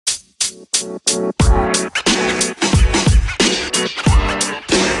What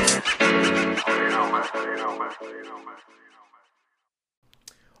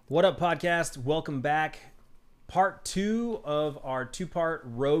up, podcast? Welcome back. Part 2 of our 2-part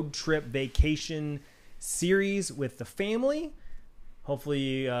road trip vacation series with the family.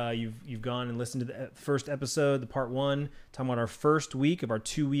 Hopefully you've gone and listened to the first episode, the part 1, talking about our first week of our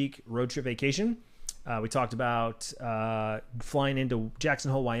 2-week road trip vacation. We talked about flying into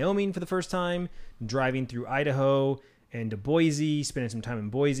Jackson Hole, Wyoming for the first time, driving through Idaho and to Boise, spending some time in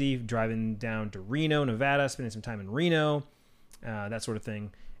Boise, driving down to Reno, Nevada, spending some time in Reno, that sort of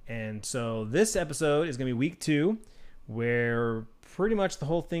thing. And so this episode is going to be week 2, where pretty much the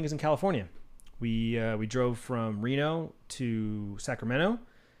whole thing is in California. We drove from Reno to Sacramento,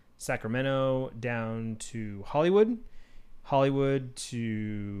 Sacramento down to Hollywood, Hollywood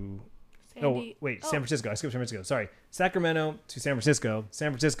to San Francisco. I skipped San Francisco. Sorry, Sacramento to San Francisco,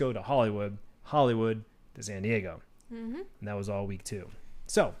 San Francisco to Hollywood, Hollywood to San Diego, and that was all week 2.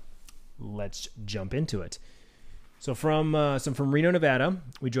 So let's jump into it. So from Reno, Nevada,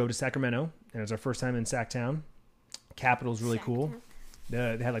 we drove to Sacramento, and it was our first time in Sacktown. Capitol's really cool.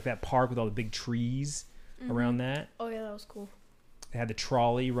 They had like that park with all the big trees around that. Oh yeah, that was cool. They had the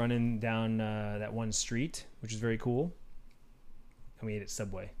trolley running down that one street, which is very cool. And we ate at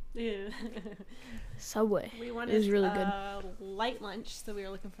Subway. Yeah. Subway. We wanted it was really good. Light lunch, so we were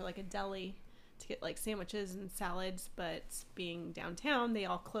looking for like a deli to get like sandwiches and salads, but being downtown, they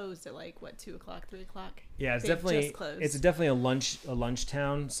all closed at like 2 o'clock, 3 o'clock. Yeah, it's just closed. definitely a lunch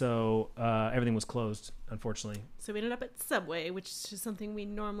town, so everything was closed, unfortunately. So we ended up at Subway, which is something we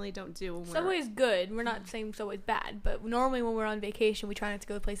normally don't do. When Subway's good. We're not saying Subway's bad, but normally when we're on vacation, we try not to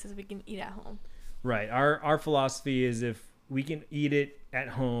go to places we can eat at home. Right. Our philosophy is if we can eat it at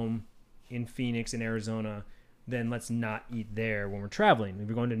home in Phoenix and Arizona, then let's not eat there when we're traveling. If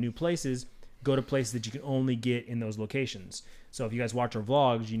we're going to new places, go to places that you can only get in those locations. So if you guys watch our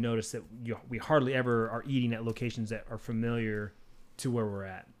vlogs, you notice that we hardly ever are eating at locations that are familiar to where we're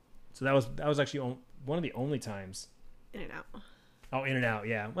at. So that was actually one of the only times. In-N-Out. Oh, In-N-Out,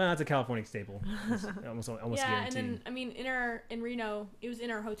 yeah. Well, that's a California staple. Almost yeah, guaranteed. and then I mean, in Reno, it was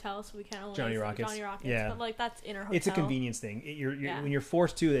in our hotel, so we kind of Johnny Rockets. Yeah, but like that's in our hotel. It's a convenience thing. When you're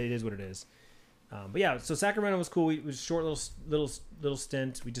forced to, it is what it is. But yeah, so Sacramento was cool. It was a short little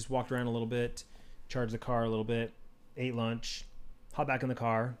stint. We just walked around a little bit, charged the car a little bit, ate lunch, hopped back in the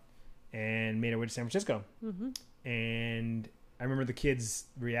car, and made our way to San Francisco. And I remember the kids'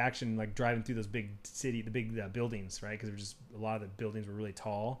 reaction, like driving through those big buildings, right? Because a lot of the buildings were really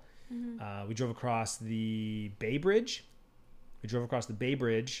tall. We drove across the Bay Bridge.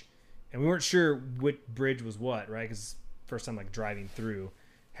 And we weren't sure what bridge was what, right? Because first time like driving through.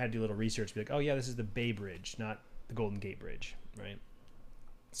 Had to do a little research, be like, oh yeah, this is the Bay Bridge, not the Golden Gate Bridge, right?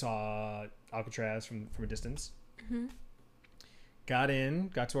 Saw Alcatraz from a distance. Got to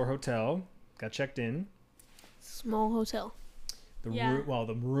our hotel, got checked in. Small hotel. The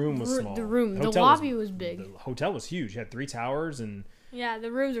room was small. The lobby was big. The hotel was huge. It had 3 towers and. Yeah,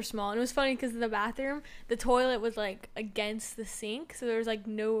 the rooms are small, and it was funny because in the bathroom, the toilet was like against the sink, so there was like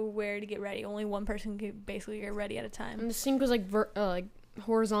nowhere to get ready. Only one person could basically get ready at a time. And the sink was like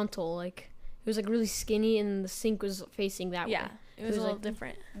horizontal, like it was like really skinny, and the sink was facing that way. Yeah, it was a little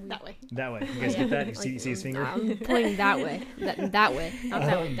different. That way. You guys get that? You see his finger? I'm pointing that way. That way. Not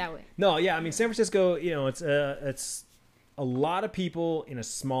that way. That way. No, yeah. I mean, San Francisco. It's a lot of people in a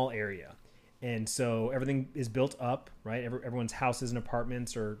small area, and so everything is built up, right? Everyone's houses and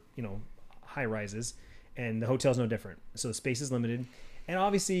apartments, or high rises, and the hotel's no different. So the space is limited, and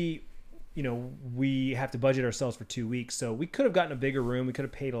obviously, we have to budget ourselves for 2 weeks. So we could have gotten a bigger room. We could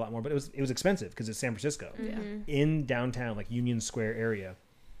have paid a lot more, but it was expensive because it's San Francisco, in downtown, like Union Square area.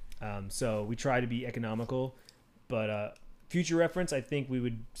 So we try to be economical, but future reference, I think we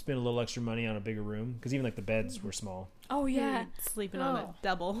would spend a little extra money on a bigger room because even like the beds were small. Oh yeah, sleeping on a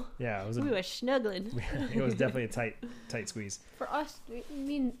double. Yeah, we were snuggling. It was definitely a tight squeeze. For us,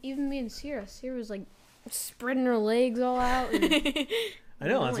 even me and Sierra was like spreading her legs all out. And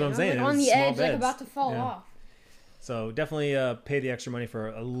I know, that's what I'm saying. Like on the edge, like about to fall off. So definitely pay the extra money for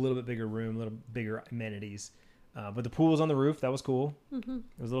a little bit bigger room, a little bigger amenities. But the pool was on the roof. That was cool. It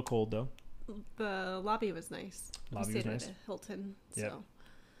was a little cold though. The lobby was nice. Lobby was nice. At Hilton. Yep. So.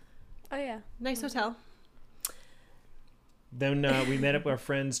 Oh yeah, nice hotel. Then we met up with our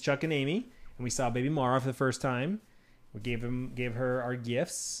friends Chuck and Amy, and we saw baby Mara for the first time. We gave her our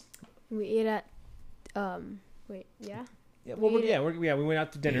gifts. We ate at we went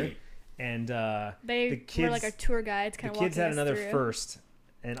out to dinner, and the kids were like our tour guides. The kids had another first,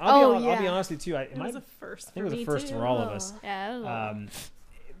 and I'll be honest with you too. It was a first. I think it was a first for all of us. Yeah.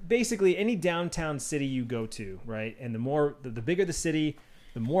 basically any downtown city you go to, right? And the bigger the city,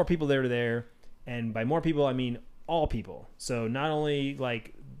 the more people that are there. And by more people, I mean all people. So not only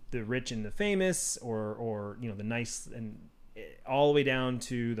like the rich and the famous or the nice, and all the way down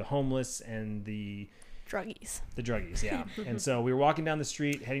to the homeless and the druggies, yeah. And so we were walking down the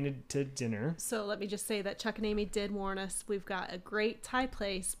street heading to dinner. So let me just say that Chuck and Amy did warn us. We've got a great Thai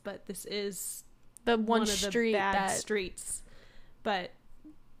place, but this is the one of street the bad streets. But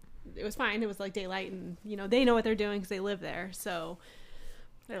it was fine. It was like daylight, and they know what they're doing because they live there. So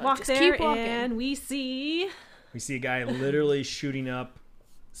walk just there, keep walking. and we see a guy literally shooting up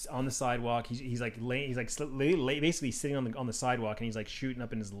on the sidewalk. He's basically sitting on the sidewalk, and he's like shooting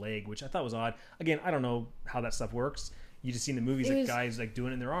up in his leg, which I thought was odd. Again, I don't know how that stuff works. You just see in the movies guys like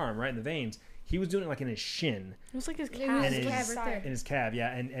doing it in their arm, right in the veins. He was doing it like in his shin. It was like his calf. And in his calf,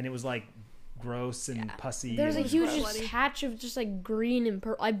 yeah, and it was like gross and pussy. There's a huge bloody patch of just like green and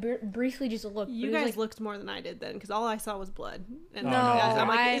purple. I briefly just looked. you guys looked more than I did then, because all I saw was blood. And No, I'm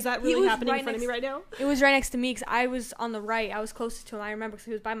like, is that he really was happening right in front of me right now? It was right next to me because I was on the right. I was closest to him. I remember because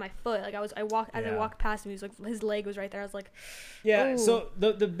he was by my foot. Like I walked past him. He was like, his leg was right there. I was like, yeah. ooh. So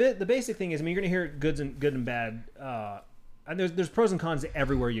the basic thing is, I mean, you're gonna hear good and bad. And there's pros and cons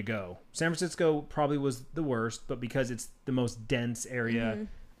everywhere you go. San Francisco probably was the worst, but because it's the most dense area,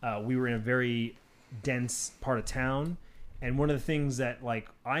 we were in a very dense part of town. And one of the things that like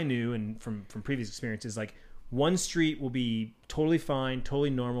I knew and from previous experiences, like one street will be totally fine, totally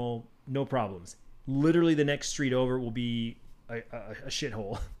normal, no problems. Literally the next street over will be a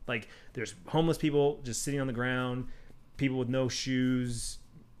shithole. Like there's homeless people just sitting on the ground, people with no shoes,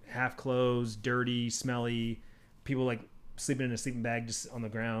 half clothes, dirty, smelly, people like sleeping in a sleeping bag just on the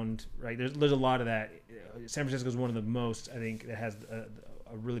ground, right? There's a lot of that. San Francisco is one of the most, I think, that has a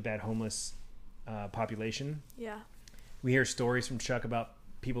really bad homeless population. yeah. We hear stories from Chuck about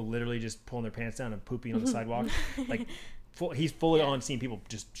people literally just pulling their pants down and pooping on the sidewalk. Like he's fully on seeing people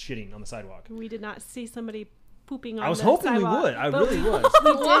just shitting on the sidewalk. We did not see somebody pooping on I was the hoping sidewalk, we would. I but really was.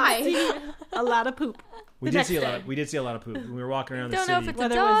 we did see a lot of poop. We the did see a next lot. day. We did see a lot of poop. When we were walking around the Don't city, know if it's the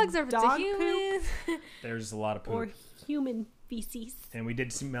Whether it was dogs or if it's the dog humans. there's just a lot of poop. Or human feces. And we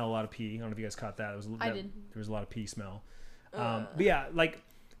did smell a lot of pee. I don't know if you guys caught that. I did. There was a lot of pee smell. But yeah, like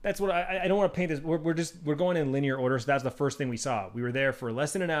that's what I don't want to paint this. We're going in linear order. So that's the first thing we saw. We were there for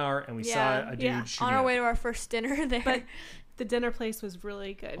less than an hour, and we saw a dude shooting on our up. way to our first dinner there. But the dinner place was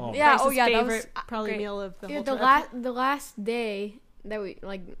really good. Oh. Yeah, Bryce's that favorite was probably great. meal of the whole the trip. the last day that we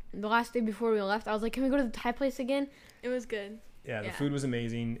the last day before we left, I was like, can we go to the Thai place again? It was good. Yeah, the Yeah. food was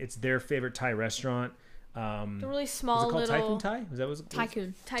amazing. It's their favorite Thai restaurant. The really Was small it called little Typhoon Thai? Was that was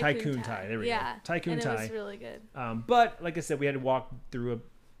Tycoon. Tycoon Thai. There we go. Tycoon and Thai. It was really good. But like I said, we had to walk through a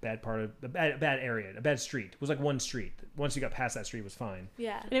bad part of a bad area, a bad street. It was like one street. Once you got past that street, it was fine.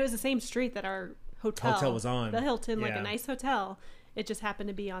 Yeah. And it was the same street that our hotel Was on. The Hilton, like Yeah. a nice hotel. It just happened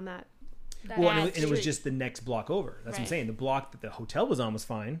to be on that. Well, bad and it was street. just the next block over. That's what I'm Right. saying. The block that the hotel was on was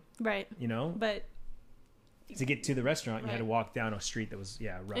fine. Right. You know, But to get to the restaurant, you had to Right. walk down a street that was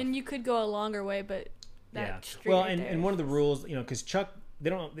rough. And you could go a longer way, but that street Well, right there. and one of the rules, because Chuck,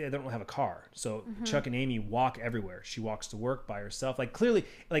 they don't have a car, so Chuck and Amy walk everywhere. She walks to work by herself. Like clearly,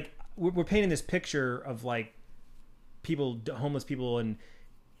 like we're painting this picture of like people, homeless people,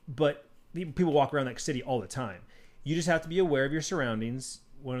 but people walk around that city all the time. You just have to be aware of your surroundings.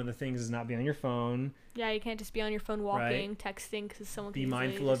 One of the things is not be on your phone. Yeah, you can't just be on your phone walking, texting, because someone Be can easily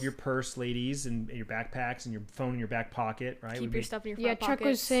mindful of just your purse, ladies, and your backpacks and your phone in your back pocket. Right? keep your stuff in your front Yeah, pockets. Chuck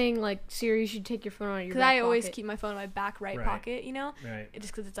was saying like, Siri, you should take your phone out of your Because back I always pocket. keep my phone in my back right Right. pocket, you know? Right.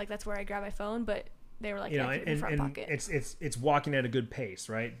 Just because it's like that's where I grab my phone, but they were like, You know, yeah, keep it in the front and pocket. it's walking at a good pace,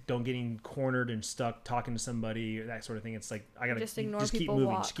 right? Don't getting cornered and stuck talking to somebody or that sort of thing. It's like I gotta Just ignore keep people, moving,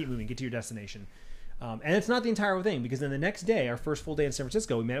 walk. just keep moving, get to your destination. And it's not the entire thing, because then the next day, our first full day in San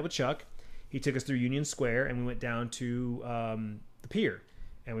Francisco, we met up with Chuck. He took us through Union Square, and we went down to the pier,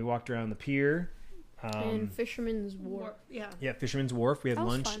 and we walked around the pier. And Fisherman's Wharf. Yeah. Yeah, Fisherman's Wharf. We had That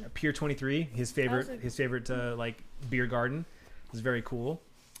was lunch fun. at Pier 23. His favorite like beer garden. It was very cool.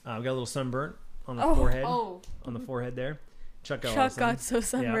 We got a little sunburnt on the forehead. Oh. On the forehead there. Chuck got, Chuck got so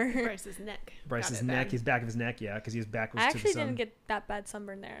sunburned. Bryce's neck. Bryce's got it neck, bad. his back of his neck, yeah, because his back was I to the actually sun. didn't get that bad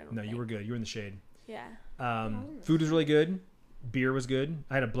sunburn there. I don't No, you think. were good. You were in the shade. Yeah. Food was really good. Beer was good.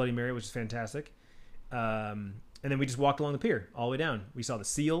 I had a Bloody Mary, which is fantastic. And then we just walked along the pier all the way down. We saw the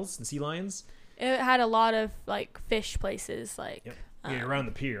seals and sea lions. It had a lot of like fish places, like Yep. Yeah, around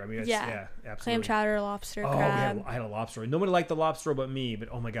the pier. I mean, yeah. absolutely. clam chowder, lobster, Oh, crab. I had a lobster. Nobody liked the lobster but me, but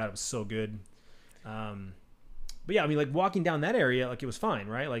oh my god, it was so good. But yeah, I mean, like walking down that area, like it was fine,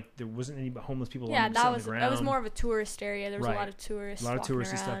 right? Like there wasn't any homeless people. Yeah, sitting that on was the that was ground. more of a tourist area. There was Right. a lot of tourists. A lot of walking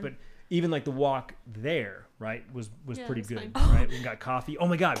touristy stuff, around. but even like the walk there, right, was Yeah, pretty it was good, fine. right? We got coffee. Oh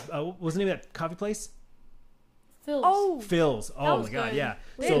my god, what was the name of that coffee place? Phil's. Oh, Phil's. Oh was my god, good. yeah.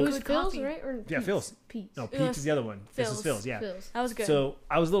 They So had it was good Phil's, coffee. right? Or Yeah, Pete's? Phil's. Pete's. no, It Pete's was is the other one. This is Phil's. Phil's. Yeah. Phil's. that was good. So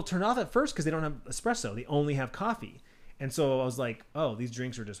I was a little turned off at first because they don't have espresso. They only have coffee, and so I was like, oh, these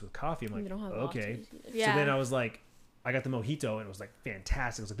drinks are just with coffee. I'm They like, don't have okay. lattes. yeah. So then I was like, I got the mojito and it was like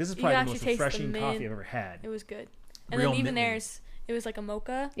fantastic. I was like, this is You probably the actually most taste the refreshing mint. coffee I've ever had. It was good. And Real then even mint theirs, it was like a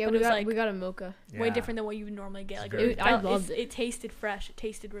mocha. Yeah, but we it was got like we got a mocha. way Yeah, different than what you would normally get. Like very it, good. I loved it. it. It tasted fresh. It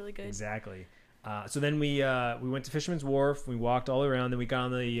tasted really good. Exactly. So then we went to Fisherman's Wharf. We walked all around. Then we got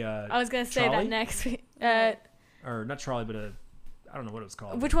on the I was gonna say trolley? that next. or not trolley, but I don't know what it was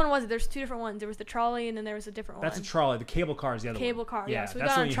called. Which one was it? There's two different ones. There was the trolley, and then there was a different That's a one. trolley. The cable car is the other one. Cable car. Yeah. So we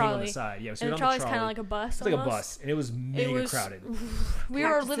that's got the on one a you hang on trolley. the side. Yeah, so And we the got on trolley's kind of like a bus. it's like a almost. bus, and it was mega was- crowded. We were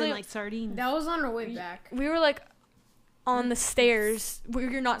Practicing literally like sardines. That was on our way back. we were like on the stairs where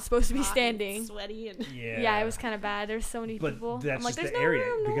you're not supposed to be Hot and standing. sweaty, and Yeah, Yeah, it was kind of bad. There's so many But people. that's I'm like, just there's the no area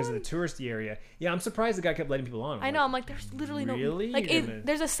room, no because one. of the touristy area. Yeah, I'm surprised the guy kept letting people on. I know. I'm like, there's literally really? no. Like, You're gonna-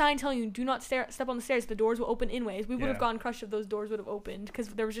 there's a sign telling you, do not step on the stairs. The doors will open in ways. We would have Yeah. gone crushed if those doors would have opened because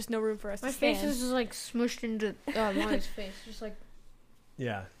there was just no room for us My to stand. face was just like smushed into Molly's face, just like.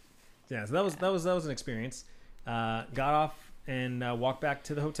 Yeah, yeah. So that was an experience. Got off and walked back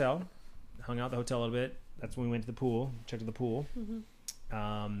to the hotel. Hung out at the hotel a little bit. That's when we went to the pool. Checked out the pool.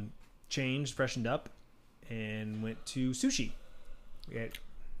 Changed, freshened up, and went to sushi. We had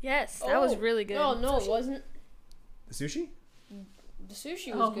Yes, that was really good. Oh no, it wasn't. the sushi. The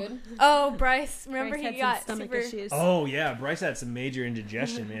sushi was Oh. good. Oh, Bryce, remember Bryce he had some got stomach super. issues. Oh yeah, Bryce had some major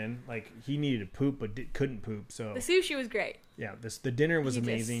indigestion, man. Like he needed to poop but couldn't poop. So The sushi was great. yeah, the dinner was He just-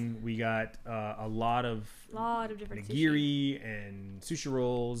 amazing. We got a lot of A lot of different sushi. nigiri and sushi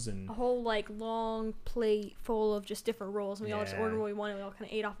rolls and A whole like long plate full of just different rolls, and we all just Yeah. ordered what we wanted. We all kind of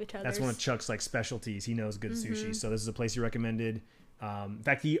ate off each other's. that's one of Chuck's like specialties. He knows good Mm-hmm. sushi, so this is a place he recommended. In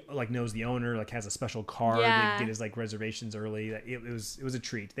fact, he like knows the owner, like has a special card Yeah. to get his like reservations early. It was a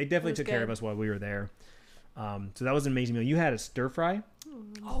treat. They definitely was took care of good. us while we were there. So that was an amazing meal. You had a stir fry,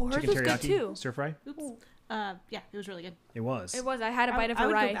 Oh, hers chicken was good teriyaki too. stir fry. Oops. Yeah, it was really good. It was. It was. I had a bite of I her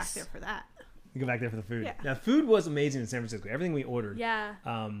would rice. go back there for that. You go back there for the food. Yeah. Now, food was amazing in San Francisco. Everything we ordered. Yeah.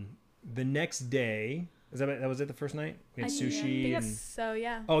 The next day, that was it? The first night we had I sushi think and so.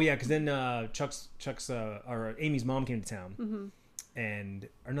 Yeah. oh yeah, because then Chuck's or Amy's mom came to town, Mm-hmm. and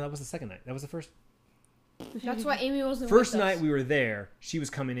or no, that was the second night. That was the first That's why Amy wasn't. first with us. night we were there. She was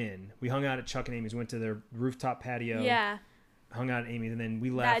coming in. We hung out at Chuck and Amy's. Went to their rooftop patio. Yeah. Hung out at Amy's, and then we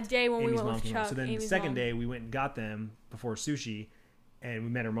left. That day when we Amy's went mom with came over. Chuck. So then Amy's the second mom. day we went and got them before sushi, and we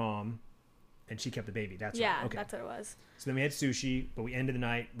met her mom, and she kept the baby. That's Yeah, right. Okay. that's what it was. So then we had sushi, but we ended the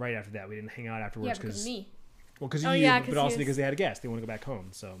night right after that. We didn't hang out Yeah, afterwards because of me. well, because Oh, you, yeah, but 'cause also he was- because they had a guest. They want to go back home.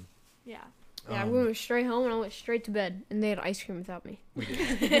 So Yeah. Yeah, um, we went straight home and I went straight to bed, and they had ice cream without me. we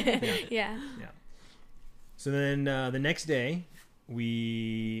did. Yeah. So then the next day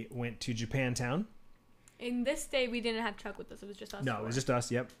we went to Japantown. In this day, we didn't have Chuck with us. It was just us. No, it four. was just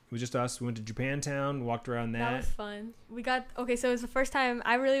us. Yep, it was just us. We went to Japantown, walked around That that. was fun. We got okay. So it was the first time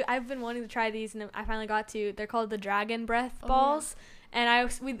I've been wanting to try these, and I finally got to. They're called the Dragon Breath Oh, balls, and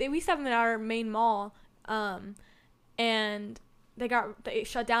we used to have them in our main mall, and they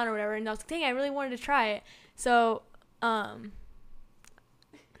shut down or whatever. And I was like, dang, I really wanted to try it. So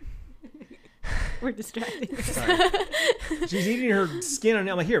We're distracted. Sorry. She's eating her skin on.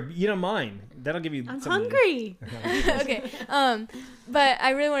 I'm like, here, eat on mine. That'll give you. I'm something. hungry. okay. But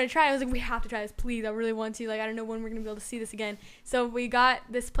I really wanted to try it. I was like, we have to try this, please. I really want to. Like, I don't know when we're gonna be able to see this again. So we got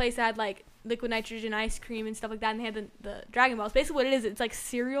this place that had like liquid nitrogen ice cream and stuff like that, and they had the Dragon Balls. Basically, what it is, it's like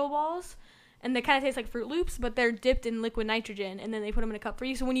cereal balls, and they kind of taste like Fruit Loops, but they're dipped in liquid nitrogen, and then they put them in a cup for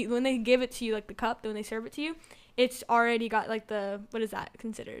you. So when they give it to you, like the cup, when they serve it to you, it's already got like what is that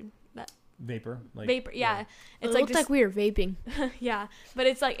considered? That Vapor. Like, vapor. Yeah. It It's like looked just like we were vaping. yeah, but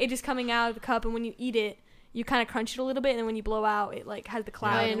it's like it just coming out of the cup, and when you eat it, you kind of crunch it a little bit, and then when you blow out, it like has the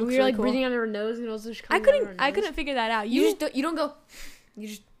cloud. Yeah. And it and looks we were really like cool. breathing on our nose, and it was just I coming out of our I nose. couldn't figure that out. You don't go. You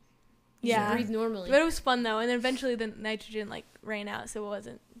just yeah, breathe normally. but it was fun though, and then eventually the nitrogen like ran out, so it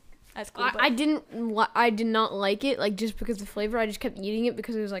wasn't as cool. but I did not like it, like just because of the flavor. I just kept eating it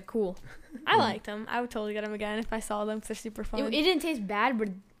because it was like cool. I liked them. I would totally get them again if I saw them. 'Cause they're super fun. It didn't taste bad, but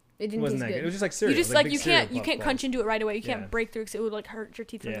it It didn't wasn't taste that good. good. It was just like cereal. you just like like big you can't cereal puff crunch balls. into it right away. You Yeah. can't break through because it would like hurt your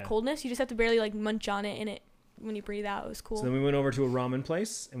teeth from Yeah. the coldness. You just have to barely like munch on it, and it when you breathe out, it was cool. So then we went over to a ramen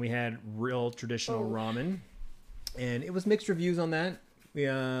place and we had real traditional Oh. ramen, and it was mixed reviews on that. We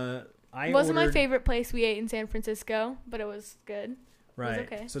It wasn't my favorite place we ate in San Francisco, but it was good. Right.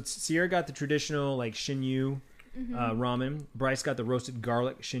 okay. So Sierra got the traditional like Shinyu ramen. Bryce got the roasted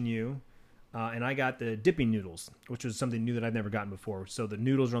garlic Shinyu. And I got the dipping noodles, which was something new that I've never gotten before. So the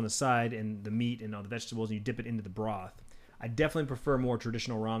noodles are on the side and the meat and all the vegetables, and you dip it into the broth. I definitely prefer more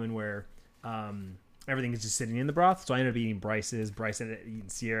traditional ramen where everything is just sitting in the broth. So I ended up eating Bryce's. Bryce ended up eating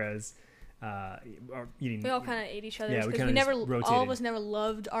Sierra's. We all kind of ate each other's Yeah, we because kinda we just never, all of rotated. us never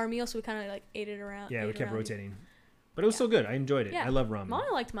loved our meal, so we kind of like ate it around. Yeah, we ate kept around. rotating. But it was still good. I enjoyed it. Yeah. I love ramen. Mama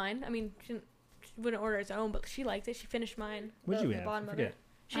liked mine. I mean, she wouldn't order its own, but she liked it. She finished mine. What'd you the have? bottom I of forget. it.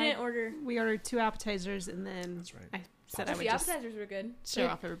 She didn't order. We ordered 2 appetizers, and then That's right. I said I would The just appetizers were good. show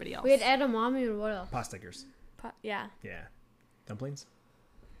off everybody else. We had edamame and what else? Pot stickers. Yeah. Yeah. Dumplings?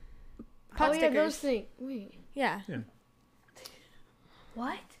 Pot Oh yeah, stickers. those things. Wait. Yeah. Yeah.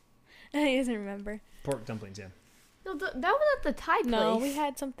 What? He doesn't remember. Pork dumplings, yeah. No, that was at the Thai place. No, we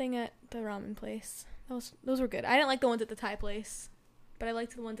had something at the ramen place. Those were good. I didn't like the ones at the Thai place, but I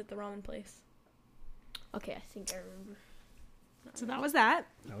liked the ones at the ramen place. Okay, I think I remember. So that was that.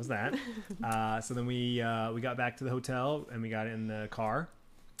 That was that. So then we got back to the hotel and we got in the car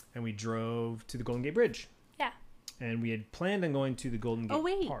and we drove to the Golden Gate Bridge. Yeah. And we had planned on going to the Golden Gate Oh,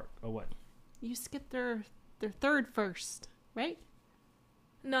 wait. Park. Oh, what? You skipped their third first, right?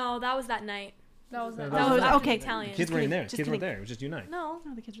 No, that was that night. That was No, that that was was- after okay. the Italian. Kids weren't kidding, there. just Kids weren't kidding. there. It was just you and I. No,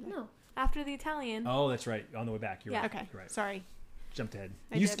 No, the kids were there. No. after the Italian. Oh, that's right. On the way back. You're Yeah. right. Okay. You're right. Sorry. Jumped ahead.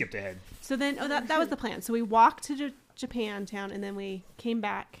 I You did. skipped ahead. So then, that was the plan. So we walked to Japantown, and then we came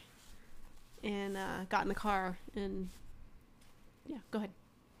back and got in the car. And yeah, go ahead.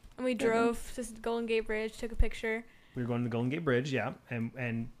 And we drove to the Golden Gate Bridge, took a picture. We were going to the Golden Gate Bridge, yeah.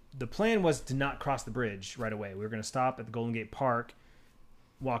 And the plan was to not cross the bridge right away. We were going to stop at the Golden Gate Park,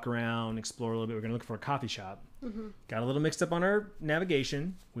 walk around, explore a little bit. We were going to look for a coffee shop. Got a little mixed up on our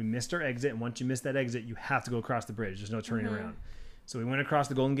navigation. We missed our exit, and once you miss that exit, you have to go across the bridge. There's no turning around. So we went across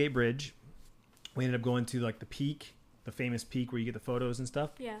the Golden Gate Bridge. We ended up going to like the peak, the famous peak where you get the photos and stuff.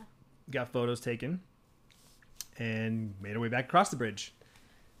 Yeah. Got photos taken and made our way back across the bridge.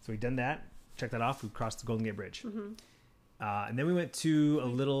 So we done that, checked that off. We crossed the Golden Gate Bridge. And then we went to a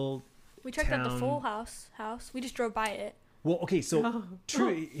little We checked out the town- Full House. We just drove by it. Well, okay, so Oh.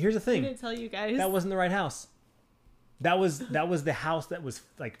 true. Here's the I thing. didn't tell you guys. That wasn't the right house. That was the house that was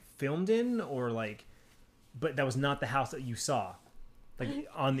like filmed in, or like, but that was not the house that you saw, like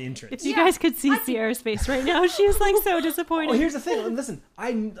on the entrance. If you guys could see Sierra's face right now, she's like so disappointed. Oh, here's the thing. Listen,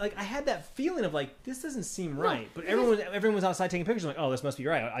 I had that feeling of like this doesn't seem right, but everyone was outside taking pictures. I'm like, oh, this must be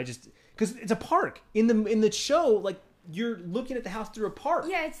right. I just because it's a park in the show, like you're looking at the house through a park.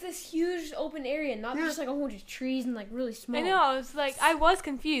 Yeah, it's this huge open area, not Yeah. just like a whole bunch of trees and like really small. I know. I was like, I was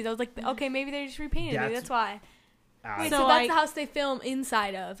confused. I was like, okay, maybe they just repainted it. That's why. Wait, So so that's I- the house they film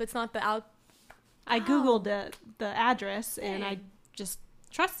inside of. It's not the out. I googled the address and I Dang. just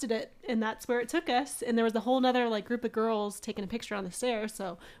trusted it, and that's where it took us. And there was a whole nother like group of girls taking a picture on the stairs,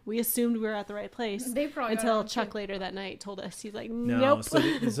 so we assumed we were at the right place. They probably got until it, Chuck too. later that night told us he's like, No, nope. so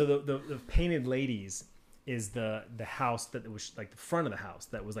the painted ladies is the house that was like the front of the house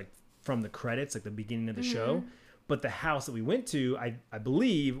that was like from the credits, like the beginning of the show. But the house that we went to, I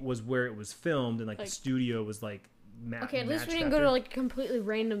believe, was where it was filmed, and like the Like- studio was like. Okay, at least we matched didn't go after. to like a completely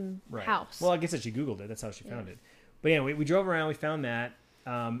random Right. house. Well, I guess that she Googled it. That's how she found it. But yeah, we drove around. We found that.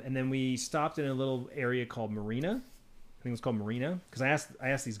 And then we stopped in a little area called Marina. I think it was called Marina. Because I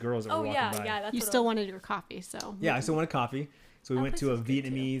asked these girls that Oh were walking yeah, by. yeah. That's You what still it was. wanted your coffee, so Yeah, I still wanted coffee. So we That went place to a was good, too.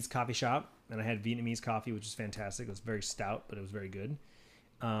 Vietnamese coffee shop. And I had Vietnamese coffee, which is fantastic. It was very stout, but it was very good.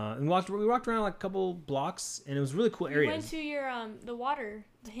 And we walked around like a couple blocks. And it was really cool We areas. went to your the water,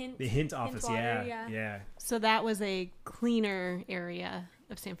 the hint. The Hint office, water, yeah. So that was a cleaner area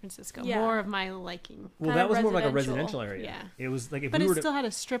of San Francisco, Yeah. more of my liking. Well, Kind that of was more like a residential. residential area. Yeah. It was like if But we it were to. still had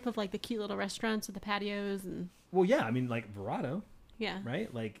a strip of like the cute little restaurants with the patios and Well, yeah, I mean, like Verado. yeah.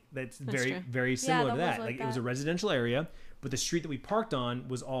 Right? Like that's That's very true. very similar that to was that. like Like it was that. a residential area, but the street that we parked on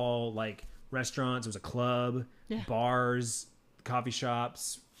was all like restaurants. It was a club, Yeah. bars, coffee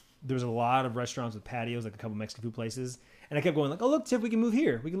shops. There was a lot of restaurants with patios, like a couple Mexican food places. And I kept going like, "Oh, look, Tiff, we can move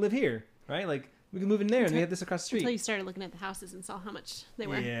here. We can live here." Right? Like we can move in there and we have this across the Until street. you started looking at the houses and saw how much they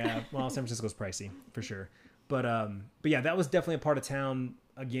were. Yeah, well, San Francisco's pricey for sure. But yeah, that was definitely a part of town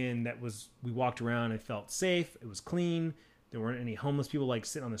again that was we walked around and it felt safe. It was clean. There weren't any homeless people like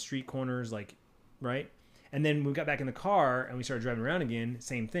sitting on the street corners, like right. And then we got back in the car and we started driving around again.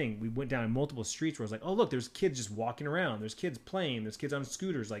 Same thing. We went down multiple streets where I was like, oh look, there's kids just walking around. There's kids playing. There's kids on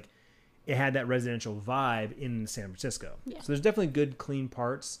scooters. Like it had that residential vibe in San Francisco. Yeah. So there's definitely good, clean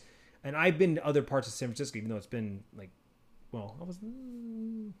parts. And I've been to other parts of San Francisco, even though it's been like well, I was,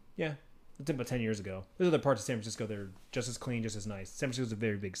 yeah, it's about 10 years ago. There's other parts of San Francisco that are just as clean, just as nice. San Francisco's a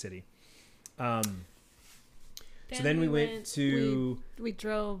very big city. So then we went to, we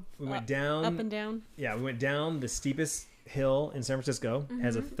drove we went down, up and down. yeah, we went down the steepest hill in San Francisco.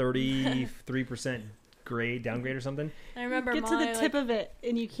 Has a 33% downgrade or something. I remember Get to the Molly, tip of it,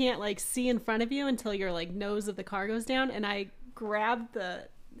 and you can't like see in front of you until your like nose of the car goes down. And I grabbed the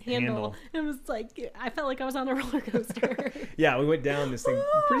handle. And it was like I felt like I was on a roller coaster. Yeah, we went down this thing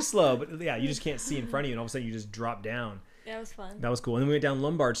pretty slow, but yeah, you just can't see in front of you, and all of a sudden you just drop down. Yeah, it was fun. That was cool. And then we went down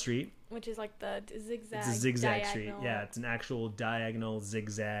Lombard Street. Which is like the zigzag. It's a zigzag street. diagonal Yeah, it's an actual diagonal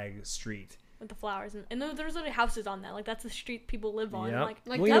zigzag street. with the flowers, and there was literally houses on that. Like that's the street people live on. Yep.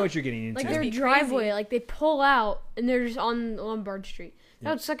 Like Well, you know what you're getting into. Like That'd their be driveway, crazy. like they pull out and they're just on Lombard Street. That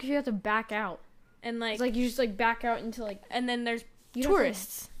Yeah. would suck if you have to back out. and like, It's like you just like back out into like and then there's you don't have to-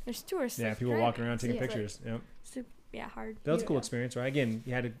 tourists. There's tourists. Yeah, like, people driving. walking around taking So it's, pictures. Yep. Like, yeah, hard. That was a cool Yeah. experience, right? Again,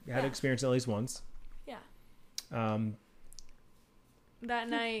 you had to Yeah. experience it at least once. Yeah. Um, That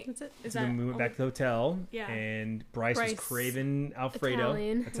night That's it. is so that. then we went back to the hotel. Yeah. And Bryce was Bryce. craving Alfredo.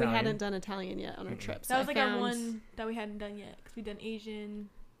 Italian. We hadn't done Italian yet on our trip. So That was I like found, our one that we hadn't done yet because we done Asian.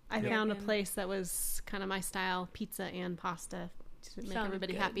 I Yep. found a American. place that was kind of my style, pizza and pasta, to make Sounded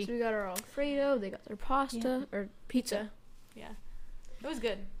everybody good. happy. So we got our Alfredo, they got their pasta or pizza. Yeah. It was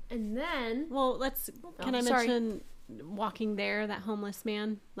good. And then Well, can I sorry. mention walking there, that homeless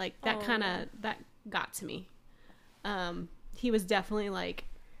man? Like that Oh. kind of that got to me. He was definitely like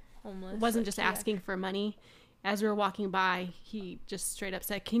Homeless. wasn't like, just yeah. asking for money. As we were walking by, he just straight up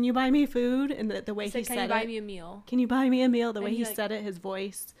said, "Can you buy me food?" And the way He he said, "Can said you buy it, me a meal?" "Can you buy me a meal?" The And way he, he like- said it, his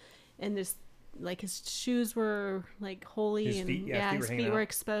voice, and just like his shoes were like holy, His and feet- yeah, his feet were feet hanging were out.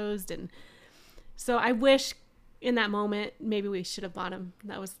 exposed, and so I wish in that moment maybe we should have bought him.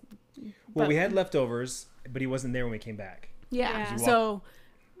 That was Well, but- we had leftovers, but he wasn't there when we came back. yeah. Yeah. So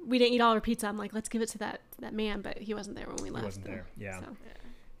we didn't eat all our pizza. I'm like, let's give it to that man, but he wasn't there when we left. He wasn't there. Yeah. So.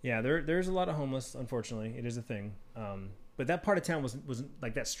 Yeah, there's a lot of homeless, unfortunately. It is a thing. But that part of town wasn't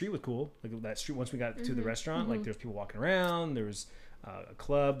like that street was cool. Like that street, once we got to the restaurant, like there was people walking around. There was a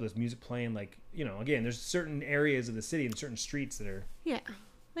club. There's music playing. Like, you know, again, there's certain areas of the city and certain streets that are Yeah.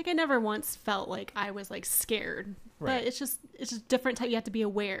 Like I never once felt like I was like scared. Right. But it's just different type. You have to be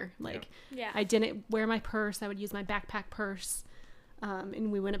aware. Like Yeah. I didn't wear my purse. I would use my backpack purse.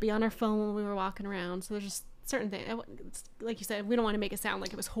 And we wouldn't be on our phone when we were walking around. So there's just certain things. Like you said, we don't want to make it sound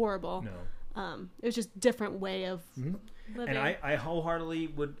like it was horrible. no. It was just different way of Living. And I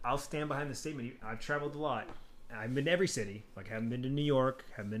wholeheartedly I'll stand behind the statement. I've traveled a lot. I've been to every city. Like I haven't been to New York,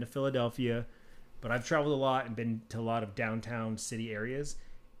 haven't been to Philadelphia, but I've traveled a lot and been to a lot of downtown city areas.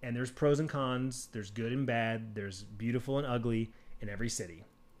 And there's pros and cons. There's good and bad. There's beautiful and ugly in every city.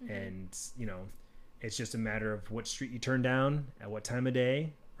 And, you know, it's just a matter of what street you turn down at what time of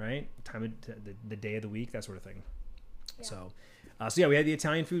day, right? The day of the week, that sort of thing. Yeah. So yeah, we had the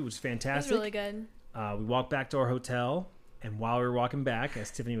Italian food, which was It was fantastic. really good. We walked back to our hotel, and while we were walking back, as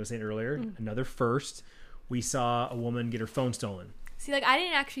Tiffany was saying earlier, another first, we saw a woman get her phone stolen. See, like I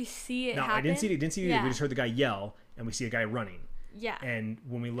didn't actually see it No, happen. I didn't see it. Didn't see it. Either. Yeah. We just heard the guy yell, and we see a guy running. Yeah. And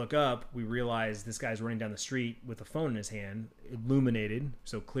when we look up, we realize this guy's running down the street with a phone in his hand, illuminated.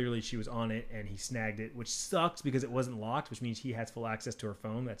 So clearly she was on it, and he snagged it, which sucks because it wasn't locked, which means he has full access to her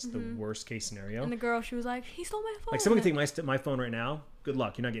phone. That's the worst case scenario. And the girl, she was like, "He stole my phone." Like someone can take my phone right now. Good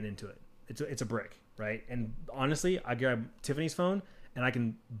luck. You're not getting into it. It's a brick, right? And honestly, I grab Tiffany's phone and I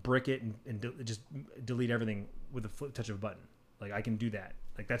can brick it and just delete everything with a touch of a button. Like I can do that.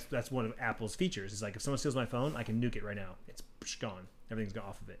 Like that's one of Apple's features. It's like if someone steals my phone, I can nuke it right now. It's gone. Everything's gone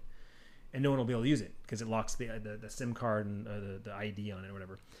off of it, and no one will be able to use it because it locks the SIM card and the ID on it or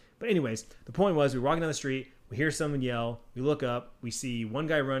whatever. But anyways, the point was we were walking down the street. We hear someone yell. We look up. We see one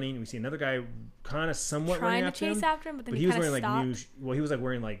guy running. We see another guy kind of somewhat running trying to after chase him. after him, but then But he he was kind of wearing stopped. like he was like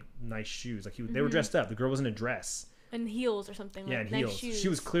wearing like nice shoes. Like they were dressed up. The girl was in a dress. And heels or something. Yeah, like, and nice heels. shoes. She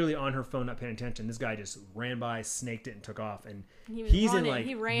was clearly on her phone, not paying attention. This guy just ran by, snaked it, and took off. And He was he's in running. like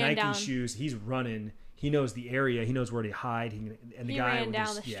He ran Nike down. shoes. He's running. He knows the area. He knows where to hide. And the He guy ran would down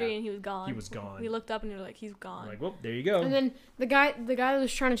just, the street and he was gone. He was gone. We looked up and we were like, "He's I'm gone." like, well, there you go. and then the guy that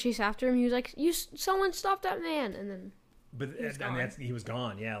was trying to chase after him, he was like, someone stop that man!" And then But He was I mean, gone. he was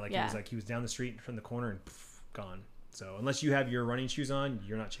gone. Yeah, like Yeah. he was down the street from the corner and gone. So unless you have your running shoes on,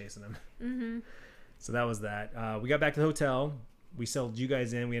 you're not chasing him. Mm-hmm. So that was that. We got back to the hotel. We settled you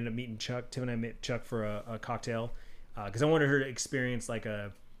guys in. We ended up meeting Chuck. Tim and I met Chuck for a cocktail because I wanted her to experience like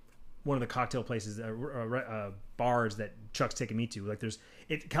one of the cocktail places, bars that Chuck's taking me to. Like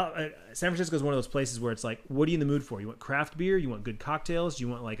San Francisco is one of those places where it's like, what are you in the mood for? You want craft beer? You want good cocktails? Do you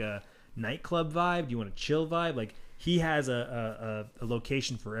want like a nightclub vibe? Do you want a chill vibe? Like he has a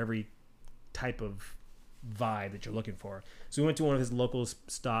location for every type of vibe that you're looking for. So we went to one of his local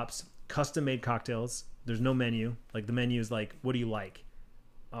stops, custom made cocktails. There's no menu. Like the menu is like, what do you like?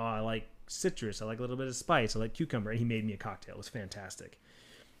 Oh, I like citrus. I like a little bit of spice. I like cucumber. And he made me a cocktail. It was fantastic.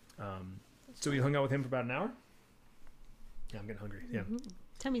 So we hung out with him for about an hour. Yeah, I'm getting hungry. Yeah. Mm-hmm.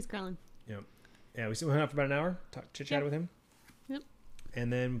 Tummy's growling. Yeah, we hung out for about an hour, chit-chatted Yep. with him. Yep.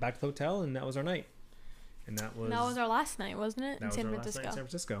 And then back to the hotel, and that was our night. And that was our last night, wasn't it? that In was San our Francisco. last night in San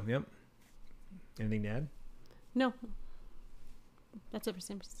Francisco. Yep. Anything to add? No. That's it for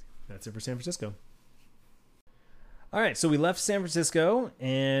San Francisco. That's it for San Francisco. All right, so we left San Francisco,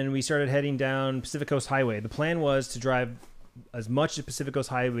 and we started heading down Pacific Coast Highway. The plan was to drive as much of Pacific Coast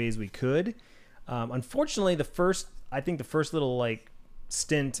Highway as we could. Unfortunately, the first little like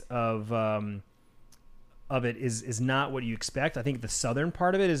stint of it is not what you expect. I think the southern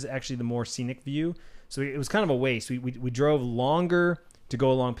part of it is actually the more scenic view. So it was kind of a waste. We drove longer to go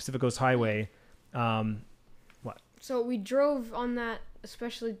along Pacific Coast Highway. So we drove on that,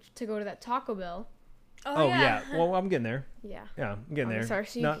 especially to go to that Taco Bell. Oh yeah. Well, I'm getting there. Yeah. Yeah, I'm getting there. Sorry,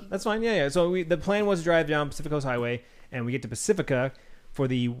 so No, that's fine. Yeah. So the plan was to drive down Pacific Coast Highway, and we get to Pacifica for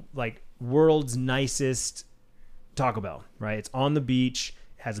the like world's nicest Taco Bell. Right? It's on the beach.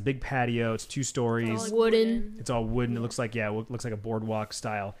 It has a big patio. It's 2 stories. Like Wooden. It's all wooden. It looks like it looks like a boardwalk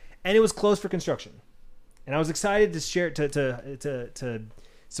style, and it was closed for construction. And I was excited to share to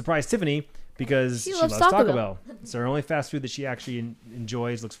surprise Tiffany because she loves Taco Bell. It's our only fast food that she actually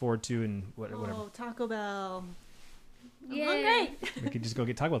enjoys, looks forward to, and whatever. Oh, Taco Bell. Yeah. Hungry. We could just go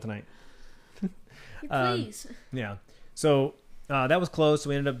get Taco Bell tonight. Please. Yeah. So that was close. So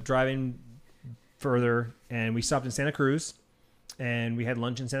we ended up driving further, and we stopped in Santa Cruz, and we had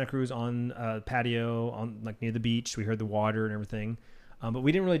lunch in Santa Cruz on a patio on like near the beach. We heard the water and everything, but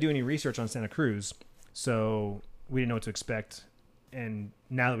we didn't really do any research on Santa Cruz, so we didn't know what to expect. And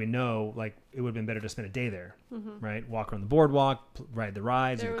now that we know, like, it would have been better to spend a day there, right? Walk around the boardwalk, ride the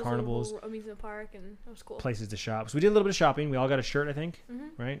rides There and was carnivals, a little amusement park, and it was cool. places to shop. So we did a little bit of shopping. We all got a shirt, I think,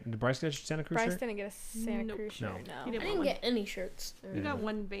 right? Did Bryce get a Santa Cruz Bryce shirt? didn't get a Santa Nope. Cruz No. shirt. No. He I didn't didn't want get any shirts. You got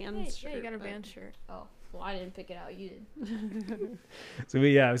one Vans shirt. Yeah, you got a but- band shirt. Oh, well, I didn't pick it out. You did. So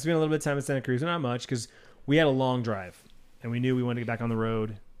we spent a little bit of time in Santa Cruz, but not much because we had a long drive, and we knew we wanted to get back on the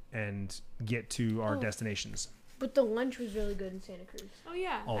road and get to our destinations. But the lunch was really good in Santa Cruz. Oh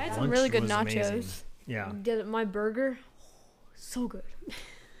yeah, Oh, I had some lunch really good was nachos. amazing. Yeah. My burger, so good.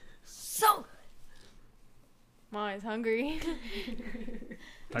 So good. Molly's hungry.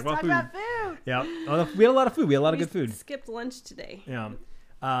 Talk Talk about food. Yeah. Oh, we had a lot of food. We had a lot of We good food. Skipped lunch today.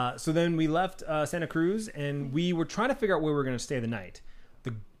 Yeah. So then we left Santa Cruz, and we were trying to figure out where we were going to stay the night.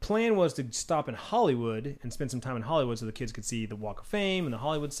 The plan was to stop in Hollywood and spend some time in Hollywood so the kids could see the Walk of Fame and the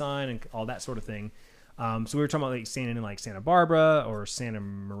Hollywood sign and all that sort of thing. So we were talking about like staying in like Santa Barbara or Santa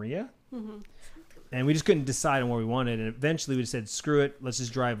Maria. And we just couldn't decide on where we wanted. And eventually we just said, screw it. Let's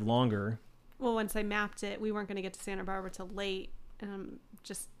just drive longer. Well, once I mapped it, we weren't going to get to Santa Barbara till late.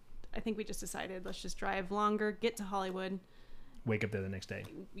 I think we just decided let's just drive longer, get to Hollywood. Wake up there the next day.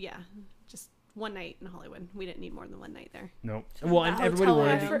 Yeah, just one night in Hollywood. We didn't need more than one night there. Nope. Well, and that everybody hotel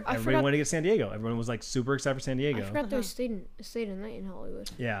wanted room. to, I everybody forgot- wanted to get San Diego. Everyone was like super excited for San Diego. I forgot they stayed a night in Hollywood.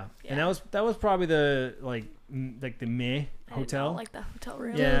 Yeah. Yeah. And that was probably the like the meh I did hotel. not like the hotel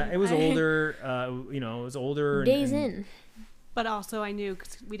room. Yeah, it was I- older. It was older. Days and in. But also, I knew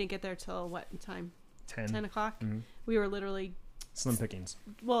because we didn't get there till what time? 10 o'clock. Mhm. We were literally Slim pickings.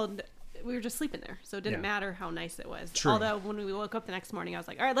 we were just sleeping there, so it didn't Yeah. matter how nice it was. True. Although when we woke up the next morning, I was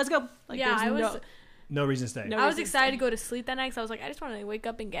like, "All right, let's go." Like, Yeah, there's I was. No reason to stay. No I was reason to excited stay. to go to sleep that night because I was like, I just want to wake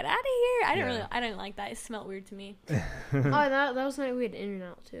up and get out of here. Yeah. I didn't like that. It smelled weird to me. Oh, that was the night we had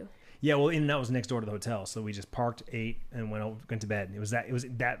In-N-Out too. Yeah, well, In-N-Out was next door to the hotel, so we just parked, ate, and went to bed. It was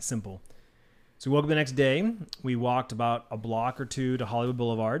that simple. So we woke up the next day. We walked about a block or two to Hollywood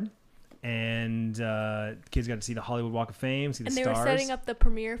Boulevard, and kids got to see the Hollywood Walk of Fame, see the And they stars. were setting up the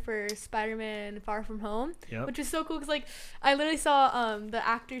premiere for Spider-Man Far From Home, Yep. which was so cool because like I literally saw the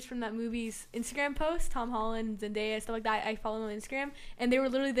actors from that movie's Instagram post, Tom Holland, Zendaya, and stuff like that. I follow them on Instagram, and they were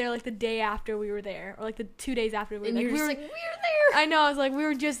literally there like the day after we were there, or like the 2 days after we were And there. you're we just were like, we're there. I know. I was like, we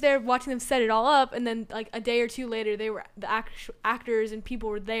were just there watching them set it all up, and then like a day or two later, they were the actors and people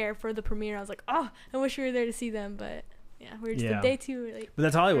were there for the premiere. I was like, oh, I wish we were there to see them, but yeah, we were just Yeah. a day too late. But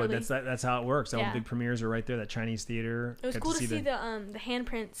that's Hollywood. Early. That's how it works. All Yeah. the big premieres are right there. That Chinese theater. It was Got cool to see the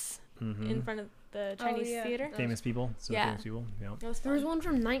handprints in front of the Chinese yeah. theater. Famous people. So Yeah. famous people. Yeah. It was There was fun. one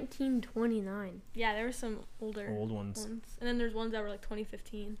from 1929, Yeah, there were some older Old ones. ones, and then there's ones that were like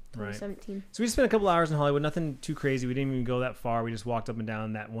 2015. Right. 2017. So we spent a couple hours in Hollywood. Nothing too crazy. We didn't even go that far. We just walked up and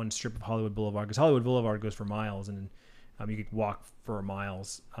down that one strip of Hollywood Boulevard because Hollywood Boulevard goes for miles, and you could walk for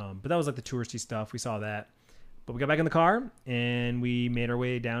miles. But that was like the touristy stuff. We saw that. But we got back in the car and we made our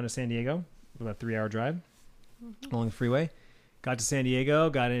way down to San Diego. About a 3-hour drive along the freeway. Got to San Diego.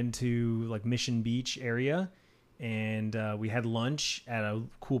 Got into like Mission Beach area, and we had lunch at a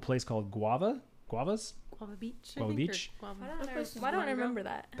cool place called Guavas. Guava Beach. Guava I think, or Beach? Guava. Why don't I remember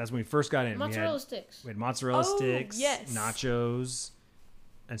that? That's when we first got in. Mozzarella sticks. We had mozzarella Oh, sticks, yes. nachos,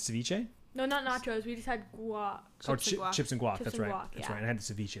 and ceviche. No, not nachos. We just had guac. Chips and guac. Chips and guac. Chips That's and right. guac, That's yeah. right. And I had the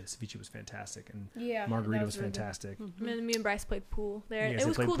ceviche. The ceviche was fantastic, and Yeah. margarita was really good. fantastic. And then me and Bryce played pool there. You guys It had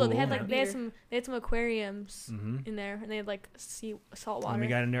was played cool though. They pool, had like yeah. they had some aquariums Mm-hmm. in there, and they had like salt water. And we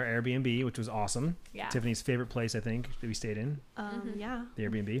got in our Airbnb, which was awesome. yeah. Tiffany's favorite place, I think, that we stayed in. Yeah. The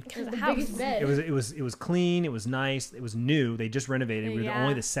Airbnb. It was a The house. biggest bed. It was clean. It was nice. It was new. They just renovated. We were Yeah.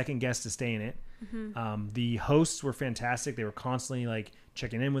 only the second guest to stay in it. The hosts were fantastic. They were constantly like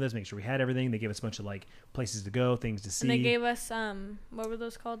checking in with us, making sure we had everything. They gave us a bunch of like places to go, things to see. And they gave us what were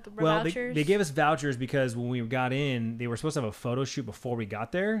those called? The Well, vouchers. they gave us vouchers because when we got in, they were supposed to have a photo shoot before we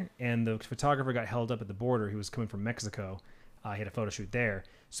got there, and the photographer got held up at the border. He was coming from Mexico. He had a photo shoot there,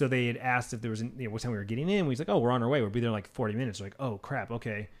 so they had asked if there was what time we were getting in. We was like, "Oh, we're on our way. We'll be there in like 40 minutes." We're like, "Oh crap,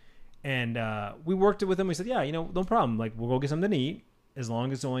 okay." And we worked it with them. We said, "Yeah, no problem. Like, we'll go get something to eat. As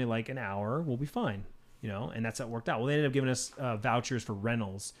long as it's only like an hour, we'll be fine." And that's how it worked out. Well, they ended up giving us vouchers for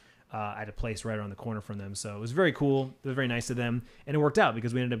rentals at a place right around the corner from them. So it was very cool. It was very nice of them. And it worked out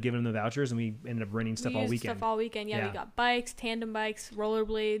because we ended up giving them the vouchers and we ended up renting stuff we all used weekend. Stuff all weekend. Yeah, Yeah. we got bikes, tandem bikes,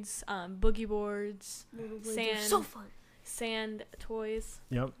 rollerblades, boogie boards, sand, So fun. sand toys.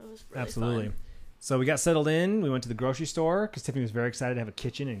 Yep, It was really absolutely. fun. So we got settled in. We went to the grocery store because Tiffany was very excited to have a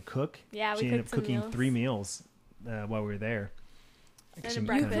kitchen and cook. Yeah, She we ended cooked up cooking some meals. 3 meals while we were there. And a She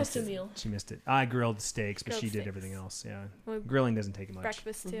breakfast. kinda missed Cooked a it. meal. She missed it. I grilled steaks, but Grilled she did steaks. everything else. Yeah, We- grilling doesn't take much.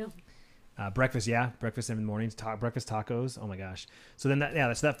 Breakfast too. Breakfast, yeah, breakfast in the mornings. Breakfast tacos. Oh my gosh! So then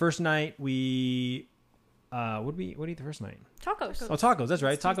so that first night we, what did we eat the first night? Tacos. Oh, tacos. That's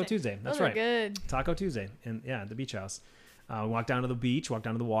right. It's Taco Tuesday. Tuesday. That's Those are right. good. Taco Tuesday, and yeah, at the beach house. We walked down to the beach. Walked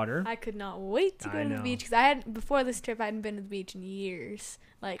down to the water. I could not wait to go I to the know. beach because I had before this trip I hadn't been to the beach in years.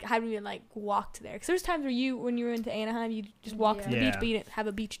 Like I hadn't even like walked there because there was times where when you were into Anaheim you just walked to the Yeah. beach but you didn't have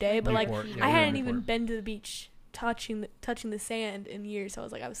a beach day. But like Newport, yeah, I we were in hadn't even Newport. been to the beach touching the sand in years. So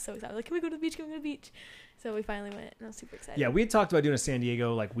I was so excited. Like, can we go to the beach? Can we go to the beach? So we finally went and I was super excited. Yeah, we had talked about doing a San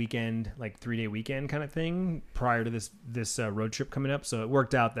Diego like weekend, like 3-day weekend kind of thing prior to this road trip coming up. So it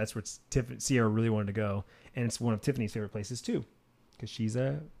worked out. That's where Sierra really wanted to go, and it's one of Tiffany's favorite places too, because she's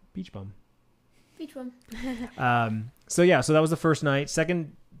a beach bum. Beach one. So that was the first night.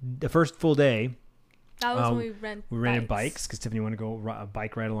 The first full day, that was when we rented bikes because Tiffany wanted to go a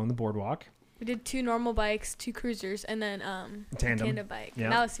bike ride along the boardwalk. We did 2 normal bikes, 2 cruisers, and then a tandem bike. Yeah.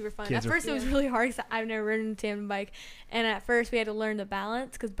 And that was super fun. Kids At first, it was really hard because I've never ridden a tandem bike. And at first, we had to learn to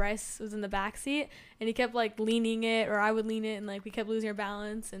balance because Bryce was in the back seat. And he kept, like, leaning it, or I would lean it, and, like, we kept losing our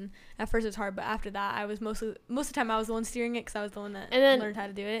balance. And at first, it was hard. But after that, I was most of the time, I was the one steering it because I was the one that And then- learned how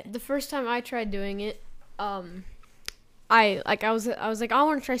to do it. The first time I tried doing it, I was like, I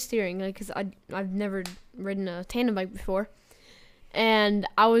want to try steering, like, because I've never ridden a tandem bike before, and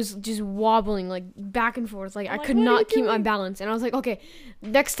I was just wobbling like back and forth, like I like, could "What are you not keep my doing?" balance, and I was like, okay,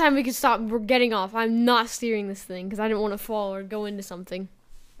 next time we can stop. We're getting off. I'm not steering this thing because I didn't want to fall or go into something.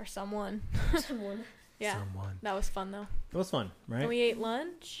 Or someone. Someone. Yeah. Someone. That was fun, though. It was fun, right? And we ate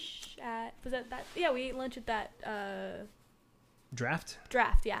lunch at... Was that... Yeah, we ate lunch at that Draft,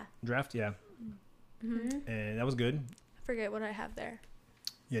 yeah. yeah, Mm-hmm. and that was good. I forget what I have there.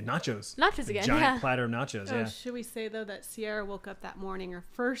 Yeah, nachos. Nachos A again, giant yeah. platter of nachos. Oh, Yeah. should we say though that Sierra woke up that morning, her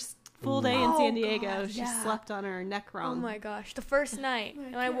first full Ooh. day in Oh, San Diego. God, She yeah. slept on her neck Oh wrong. my gosh. The first night.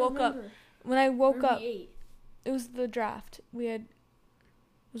 When I woke up... When I woke up... It It was the draft. It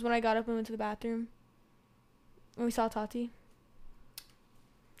was when I got up and went to the bathroom. When we saw Tati.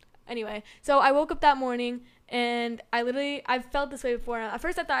 Anyway, so I woke up that morning and I've felt this way before. At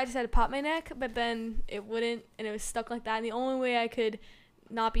first I thought I just had to pop my neck, but then it wouldn't and it was stuck like that. And the only way I could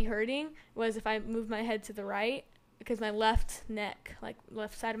not be hurting was if I moved my head to the right, because my left neck, like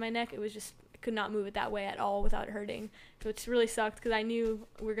left side of my neck, I could not move it that way at all without it hurting. So it really sucked because I knew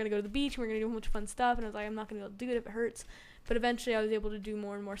we were going to go to the beach and we were going to do a bunch of fun stuff. And I was like, I'm not going to be able to do it if it hurts. But eventually I was able to do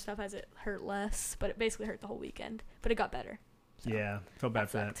more and more stuff as it hurt less. But it basically hurt the whole weekend. But it got better. So Yeah, felt bad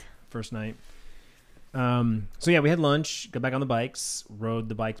for that sucked. first night. So yeah, we had lunch, got back on the bikes, rode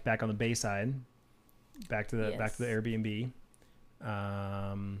the bikes back on the Bayside, back to the Yes. Airbnb.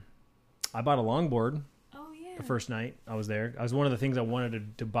 I bought a longboard Oh yeah. the first night I was there. I was one of the things I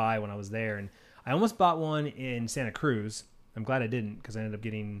wanted to buy when I was there, and I almost bought one in Santa Cruz. I'm glad I didn't because I ended up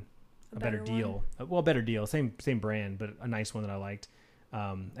getting a better one? deal. Well, a better deal, same brand, but a nice one that I liked.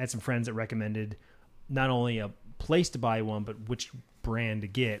 I had some friends that recommended not only a place to buy one, but which brand to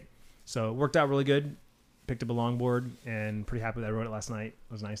get. So it worked out really good. Picked up a longboard and pretty happy that I rode it last night.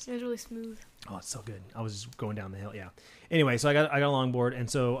 It was nice. It was really smooth. Oh, it's so good. I was just going down the hill. Yeah. Anyway, so I got a longboard, and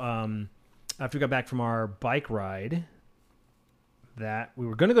so after we got back from our bike ride, that we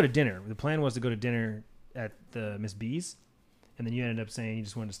were going to go to dinner. The plan was to go to dinner at the Miss B's, and then you ended up saying you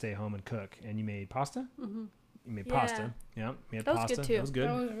just wanted to stay home and cook, and you made pasta. Mm-hmm. You made Yeah. pasta. Yeah, we had That was pasta. good, too. That was good.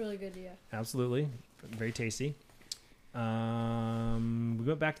 That was really good, yeah. Absolutely, very tasty. We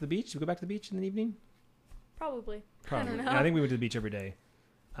went back to the beach. We go back to the beach in the evening. Probably. Probably. I don't know. Yeah, I think we went to the beach every day.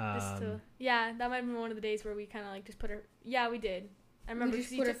 Yeah, that might have been one of the days where we kind of like just put our. Yeah, we did. I remember just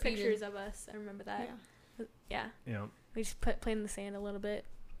 'cause you put our took feet in. pictures of us. I remember that. Yeah. Yeah. You know, We just played in the sand a little bit,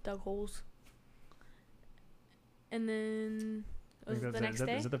 dug holes, and then I was think it the that's- next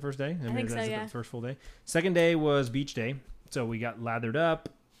day? Is that the first day? think is so, that yeah. the first full day. Second day was beach day. So we got lathered up,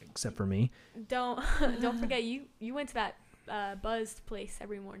 except for me. Don't forget you went to that buzzed place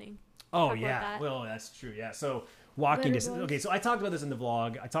every morning. Oh, Talk about yeah. that. Well, that's true. Yeah. So walking Better distance. buzz. Okay. So I talked about this in the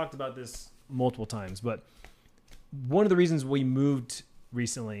vlog. I talked about this multiple times, but one of the reasons we moved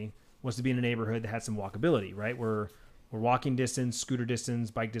recently was to be in a neighborhood that had some walkability, right? We're walking distance, scooter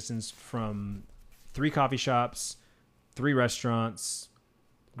distance, bike distance from 3 coffee shops, 3 restaurants,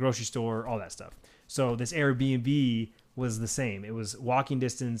 grocery store, all that stuff. So this Airbnb was the same. It was walking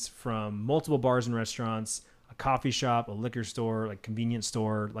distance from multiple bars and restaurants, a coffee shop, a liquor store, like convenience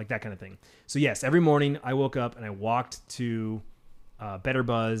store, like that kind of thing. So yes, every morning I woke up and I walked to Better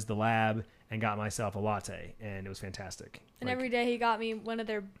Buzz, the lab, and got myself a latte, and it was fantastic. And Like, every day he got me one of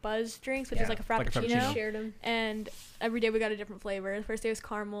their buzz drinks, which Yeah, is like a like a frappuccino. frappuccino. Shared them. And every day we got a different flavor. The first day was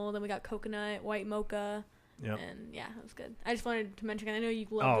caramel, then we got coconut, white mocha, Yep. and yeah, it was good. I just wanted to mention, 'cause I know you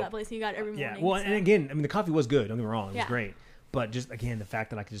loved that place, and you got it every morning. Yeah, well, so. and again, I mean, the coffee was good. Don't get me wrong; it was Yeah. great. But just again, the fact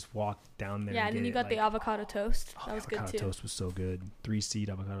that I could just walk down there. Yeah, and and then get you it, got the like, avocado toast. oh, That was good avocado too. toast was so good. 3-seed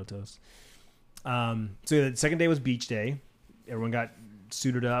avocado toast. So the second day was beach day. Everyone got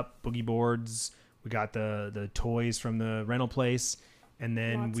suited up, boogie boards. We got the toys from the rental place, and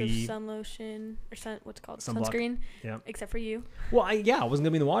then Lots of sun lotion or what's it called Sunblock. sunscreen. Yeah. Except for you. Well, I wasn't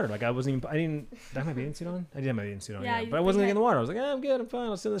gonna be in the water. Like I didn't did I have my bathing suit on? I did have my bathing suit on. Yeah, Yeah, you- but I but wasn't you gonna get in the water. I was like, I'm good, I'm fine,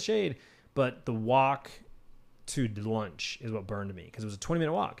 I'll sit in the shade. But the walk to the lunch is what burned me because it was a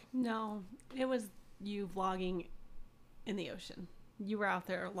 20-minute walk. No, it was you vlogging in the ocean. You were out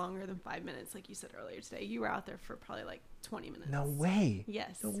there longer than 5 minutes, like you said earlier today. You were out there for probably like 20 minutes. No way.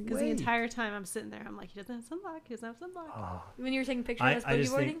 Yes, No because way. the entire time I'm sitting there, I'm like, he doesn't have sunblock. He doesn't have sunblock. Oh. When you were taking pictures I of us just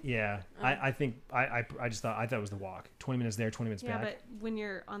boogie boarding. think, yeah. Oh. I think I just thought it was the walk. 20 minutes there, 20 minutes Yeah, back. but when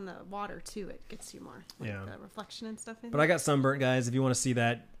you're on the water too, it gets you more. Like Yeah. the reflection and stuff. But I got sunburnt, guys. If you want to see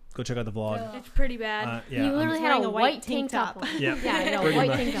that, go check out the vlog. Yeah. It's pretty bad. Yeah, You literally I'm had wearing a a white white tank tank top top. on. Yeah. Yeah, I know, Pretty white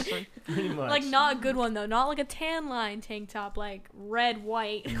much. tank top on. pretty much. Like not a good one though, not like a tan line tank top, like red,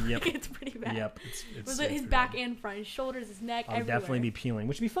 white. Yep. Like, it's pretty bad. Yep. It's With it's his pretty back bad. and front, his shoulders, his neck, I'll everywhere. definitely be peeling,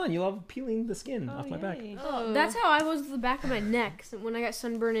 which would be fun. You love peeling the skin off my back. Oh. That's how I was with the back of my neck when I got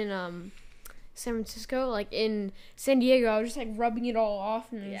sunburned in San Francisco. Like in San Diego, I was just like rubbing it all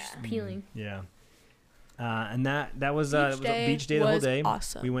off and just Yeah. peeling. Yeah. And that was Beach it was a day beach day the whole was day.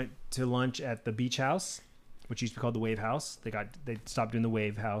 awesome. We went to lunch at the Beach House, which used to be called the Wave House. They stopped doing the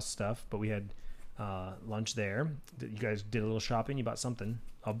Wave House stuff, but we had lunch there. You guys did a little shopping. You bought something.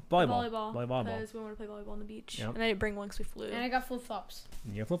 Volleyball. Because we wanted to play volleyball on the beach. Yep. And I didn't bring one because we flew. And I got flip flops.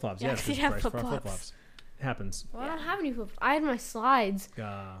 You have flip flops. Yeah, Yes, you it's have price for our flip-flops. flip-flops. It happens. Well, I don't Yeah. have any flip. I had my slides, but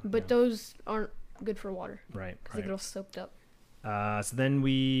yeah. those aren't good for water Right. because they get all soaked up. So then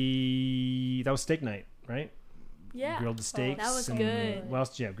that was steak night, right? Yeah. Grilled the steaks. that was and good. What else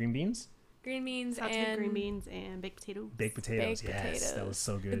did you have? Green beans? Green beans Sauteed and green beans and baked potato. Baked potatoes. Baked Yes, that potatoes. was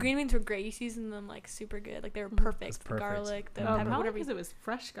so good. The green beans were great. You seasoned them like super good. Like they were Mhm. perfect. It's The perfect. garlic, the Oh, Oh, pepper, probably whatever. because it was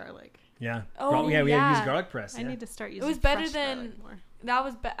fresh garlic. Yeah. Oh, yeah, we had to use yeah. garlic press. I Yeah. need to start using. was better fresh than- garlic more. That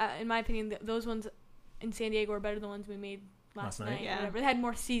was, in my opinion, those ones in San Diego were better than the ones we made Last last night? night. Yeah. Whatever. They had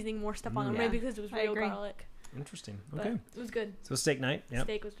more seasoning, more stuff on them, Mm. maybe Yeah. because it was I real agree. garlic. Interesting. But Okay. it was good. So steak night. Yeah.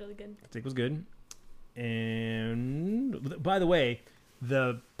 Steak was really good. Steak was good. And by the way,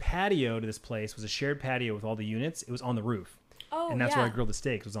 the patio to this place was a shared patio with all the units. It was on the roof. Oh, And that's yeah. where I grilled the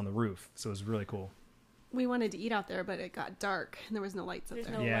steak. It was on the roof. So it was really cool. we wanted to eat out there, but it got dark and there was no lights There's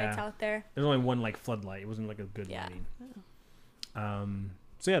up no there. Yeah. lights out there. There's only one like floodlight. It wasn't like a good Yeah. lighting.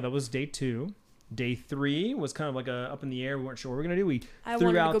 So yeah, that was day 2. Day 3 was kind of like a up in the air. We weren't sure what we were gonna do. We I threw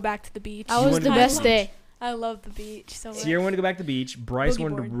wanted out- to go back to the beach. That You was wanted the to best go- day. I love the beach so much. Sierra wanted to go back to the beach. Bryce Boogie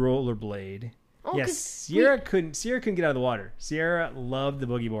wanted to rollerblade. Oh, Yes, 'cause Sierra couldn't get out of the water. Sierra loved the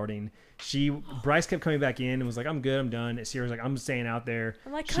boogie boarding. Bryce kept coming back in and was like, "I'm good, I'm done." And Sierra was like, "I'm staying out there."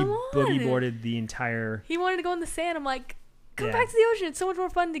 I'm like, She come on. boogie boarded the entire He wanted to go in the sand. I'm like, come Yeah. back to the ocean. It's so much more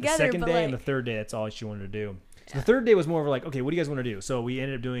fun the together. second but day like, and the third day. That's all she wanted to do. So the third day was more of like, okay, what do you guys want to do? So we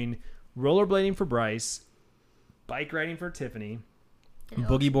ended up doing rollerblading for Bryce, bike riding for Tiffany,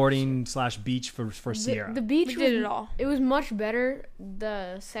 boogie boarding / beach for Sierra. The beach we was, did it all. It was much better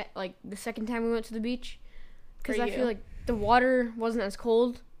the second time we went to the beach, because For I you. feel like the water wasn't as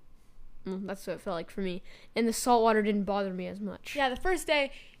cold. That's what it felt like for me, and the salt water didn't bother me as much. Yeah, the first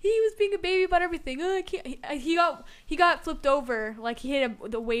day he was being a baby about everything. Oh, I can't. He got flipped over. Like he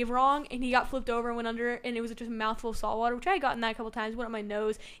hit the wave wrong, and he got flipped over and went under, and it was just a mouthful of salt water, which I had gotten that a couple times. Went up my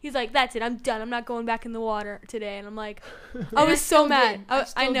nose. He's like, "That's it. I'm done. I'm not going back in the water today." And I'm like, I was so still mad. did. I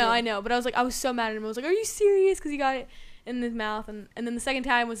still did. I know, but I was like, I was so mad at him. I was like, "Are you serious?" Because he got it in his mouth, and then the second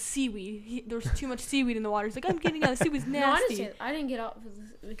time was seaweed. There was too much seaweed in the water. He's like, "I'm getting out. The seaweed's No, I nasty." didn't. I didn't get out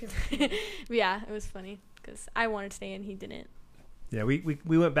because But yeah, it was funny because I wanted to stay and he didn't. Yeah, we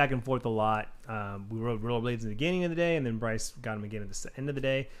went back and forth a lot. We rode rollerblades in the beginning of the day, and then Bryce got them again at the end of the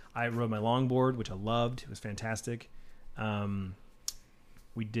day. I rode my longboard, which I loved. It was fantastic.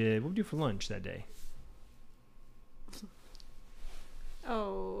 What did we do for lunch that day?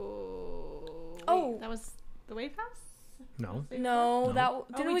 Oh, that was the Wave House? No. No, No.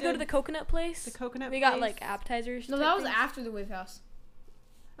 that didn't we we go to did. the coconut place? The coconut We got place? like appetizers. no, type that was things. after the Wave House.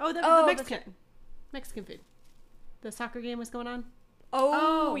 Oh, Oh, the that's Mexican food. The soccer game was going on.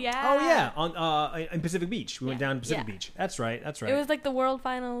 Oh, Oh. yeah. Oh yeah, on in Pacific Beach. We went Yeah. down to Pacific Yeah. Beach. That's right. It was like the World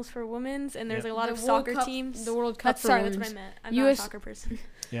Finals for women's, and there's Yeah. like a lot The of World soccer Cup- teams. The World Cup That's for sorry, that's women's. what I meant. I'm not a US soccer person.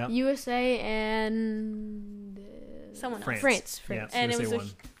 Yeah. USA and Someone France. else. Yeah. And it USA was a won.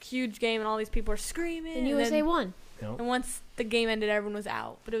 huge game, and all these people were screaming. and USA then, won. No. And once the game ended, everyone was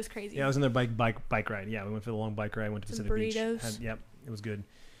out, but it was crazy. Yeah, I was in their bike ride. Yeah, we went for the long bike ride. Went to Some Pacific burritos. Beach. Yep, it was good.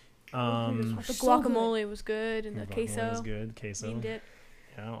 The So guacamole was good, and yeah, the guacamole queso, was good. Queso. bean dip.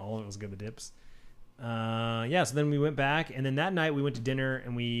 Yeah, all of it was good. The dips. Yeah. So then we went back, and then that night we went to dinner,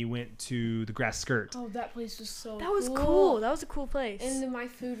 and we went to the Grass Skirt. Oh, that place was so That was cool. That was a cool place. And my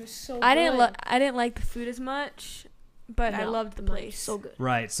food was so I good. didn't like the food as much, but I No, loved the no, place. So good.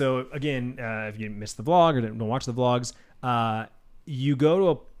 Right. So again, if you missed the vlog or don't watch the vlogs, you go to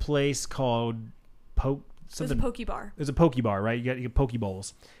a place called It was a poke bar. There's a poke bar, right? You get poke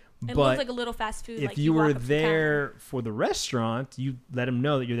bowls. It But looked like a little fast food. if like you walk were up to the counter. there for the restaurant, you let them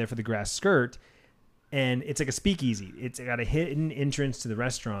know that you're there for the Grass Skirt, and it's like a speakeasy. It's got a hidden entrance to the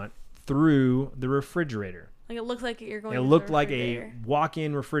restaurant through the refrigerator. Like it looked like you're going. It to the looked like a refrigerator.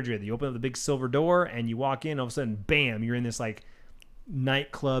 walk-in refrigerator. You open up the big silver door, and you walk in. All of a sudden, bam! You're in this like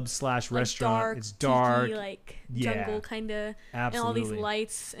nightclub / Like restaurant. It's dark. tiki, like Yeah. jungle kind of, and Absolutely. all these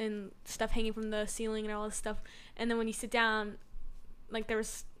lights and stuff hanging from the ceiling and all this stuff. And then when you sit down, like there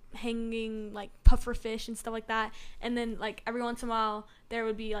was hanging like puffer fish and stuff like that. And then like every once in a while there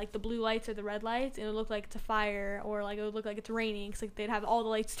would be like the blue lights or the red lights, and it would look like it's a fire, or like it would look like it's raining. 'Cause like they'd have all the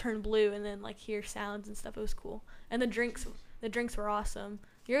lights turn blue, and then like hear sounds and stuff. It was cool. And the drinks were awesome.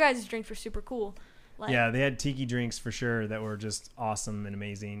 Your guys' drinks were super cool. Like, Yeah, they had tiki drinks for sure that were just awesome and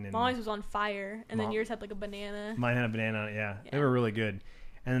amazing. And Molly's was on fire, and then Mo- yours had like a banana. mine had a banana on it. Yeah, they Yeah. were really good.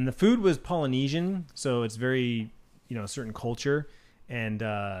 And then the food was Polynesian, so it's very, a certain culture. And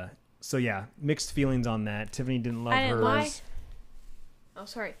so yeah, mixed feelings on that. Tiffany didn't love I didn't hers. Oh,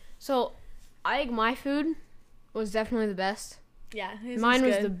 sorry. So, I think my food was definitely the best. Yeah, his Mine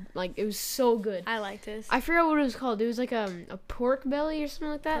was good. it was so good. I liked his. I forgot what it was called. It was like a pork belly or something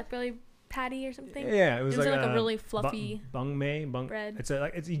like that. Pork belly patty or something. Yeah, it was, like like a really fluffy bung mei bread.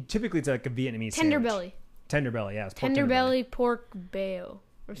 It's typically it's like a Vietnamese Tender sandwich. belly. Tender belly, yeah. It's pork Tender belly pork bao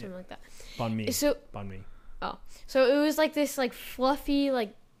or something like that. Banh mi. So Banh mi. So it was like this like fluffy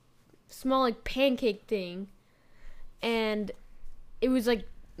like small like pancake thing, and it was like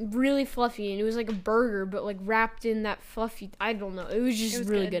really fluffy, and it was like a burger but like wrapped in that fluffy. I don't know. It was just It was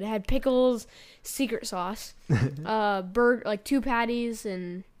really good. good. It had pickles, secret sauce, like 2 patties,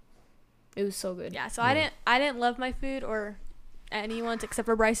 and it was so good. Yeah, so Yeah. I didn't love my food or anyone's except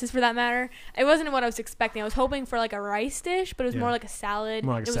for Bryce's for that matter. It wasn't what I was expecting. I was hoping for like a rice dish, but it was Yeah. more like a salad.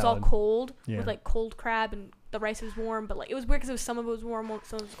 More like a it was salad. all cold Yeah. with like cold crab and the rice was warm, but like it was weird because some of it was warm,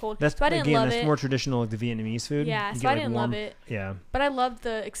 some of it was cold. That's so I didn't love it. more traditional, like the Vietnamese food. Yeah, You so get, I like, didn't warm- love it. Yeah, But I loved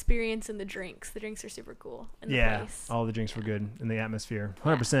the experience and the drinks. The drinks are super cool. In the yeah. place. All the drinks were good and the atmosphere.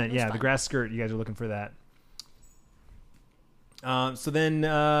 Yeah, 100%. it was Yeah, the fun. grass skirt. You guys are looking for that. So then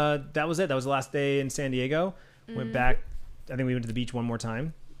that was it. That was the last day in San Diego. Went back. I think we went to the beach one more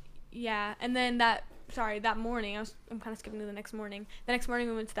time. Yeah, and then that morning, I'm kind of skipping to the next morning. The next morning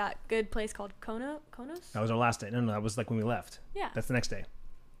we went to that good place called Konos. That was our last day. No, that was like when we left. Yeah. That's the next day.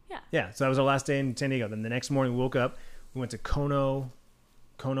 Yeah. Yeah. So that was our last day in San Diego. Then the next morning we woke up. We went to Kono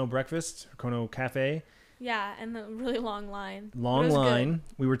breakfast, or Kono Cafe. Yeah, and the really long line. But it Long was line. good.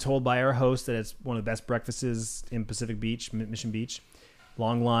 We were told by our host that it's one of the best breakfasts in Pacific Beach, Mission Beach.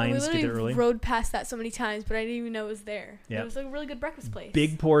 Long lines, We get there literally early. rode past that so many times, but I didn't even know it was there. Yeah. It was like a really good breakfast place.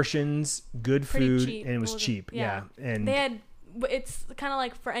 Big portions, good Pretty food, cheap. and it was Wasn't- cheap. Yeah. And They had. It's kind of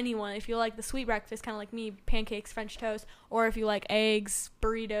like for anyone. If you like the sweet breakfast, kind of like me, pancakes, French toast, or if you like eggs,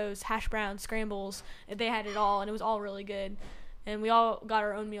 burritos, hash browns, scrambles, they had it all, and it was all really good. And we all got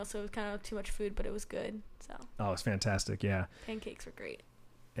our own meal, so it was kind of too much food, but it was good. So oh, it's fantastic. Yeah. pancakes were great.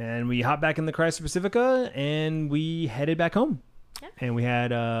 And we hopped back in the Chrysler Pacifica and we headed back home. Yeah. And we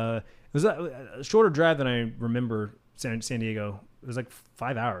had it was a shorter drive than I remember San Diego. It was like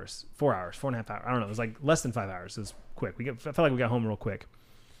 5 hours, 4 hours, 4.5 hours. I don't know. It was like less than 5 hours. It was quick. I felt like we got home real quick.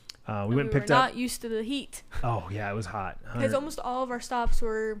 We went and picked were up. not used to the heat Oh yeah, it was hot. because almost all of our stops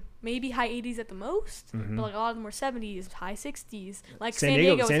were maybe high 80s at the most, Mhm. but like a lot of them were 70s, high 60s. Like San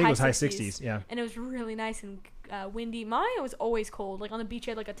Diego was high 60s. 60s. Yeah. And it was really nice and windy. Mine was always cold. Like on the beach,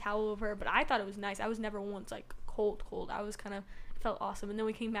 I had like a towel over her, but I thought it was nice. I was never once like cold. I was kind of felt awesome. And then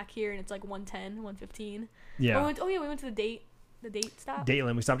we came back here and it's like 110, 115. Yeah. We went to the date stop.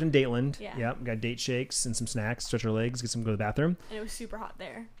 Dateland. We stopped in Dateland. Yeah. Yep. We got date shakes and some snacks, stretch our legs, go to the bathroom. And it was super hot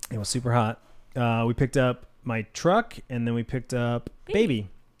there. It was super hot. We picked up my truck and then we picked up Baby.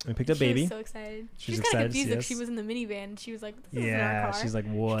 We picked up She Baby. was so excited. She was She was kind excited of to see confused. Like us. she was in the minivan. She was like, "This isn't our Yeah, car." she's like,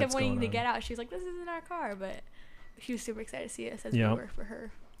 she what's kept wanting going to on? get out. She was like, "This isn't our car," but she was super excited to see us as Yeah. we were for her.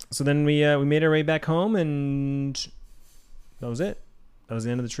 So then we made our way back home, and that was it. That was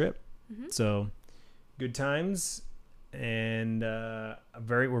the end of the trip. Mm-hmm. So good times, and we're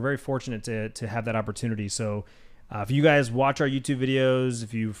very fortunate to have that opportunity. So if you guys watch our YouTube videos,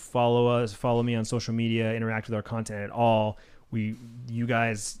 if you follow me on social media, interact with our content at all, you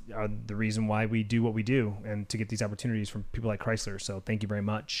guys are the reason why we do what we do, and to get these opportunities from people like Chrysler. So thank you very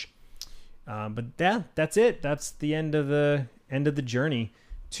much. But yeah, that's it. That's the end of the journey.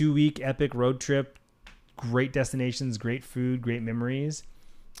 2-week epic road trip, great destinations, great food, great memories.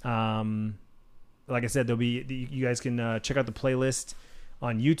 Like I said, you guys can check out the playlist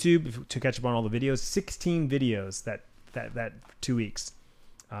on YouTube to catch up on all the videos. 16 videos that 2 weeks,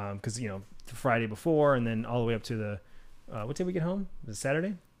 because the Friday before and then all the way up to the what day we get home? Was it Saturday?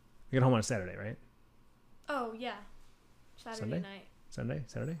 We get home on a Saturday, right? Oh yeah, Saturday Sunday? night.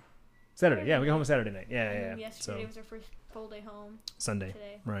 Saturday. Yeah, we got home on Saturday night. Yeah. And So yesterday was our first full day home. Sunday,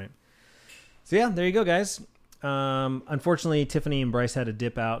 Today. right? So yeah, there you go, guys. Unfortunately, Tiffany and Bryce had to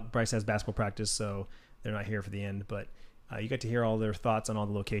dip out. Bryce has basketball practice, so they're not here for the end. But you got to hear all their thoughts on all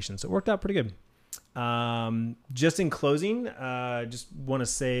the locations. So it worked out pretty good. Just in closing, just want to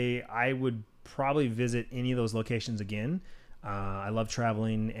say I would probably visit any of those locations again. I love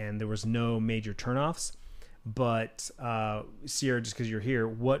traveling, and there was no major turnoffs. But Sierra, just because you're here,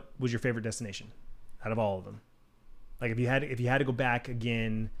 what was your favorite destination out of all of them? Like if you had to go back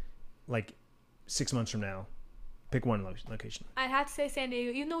again, like 6 months from now, pick one location. I'd have to say San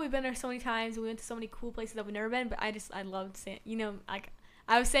Diego, even though we've been there so many times and we went to so many cool places that we've never been. But I loved like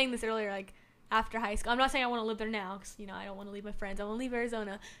I was saying this earlier, like after high school. I'm not saying I want to live there now because I don't want to leave my friends. I want to leave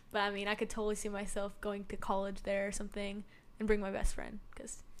Arizona, but I mean I could totally see myself going to college there or something and bring my best friend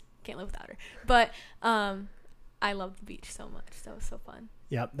because can't live without her. But I loved the beach so much. That was so fun.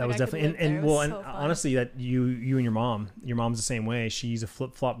 Yeah, that Like, was I could definitely live there. It was so fun. honestly, that you and your mom's the same way. She's a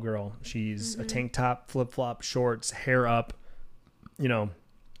flip flop girl. She's a tank top, flip flop, shorts, hair up.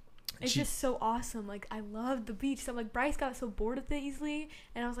 It's just so awesome. Like I loved the beach. So like Bryce got so bored of it easily,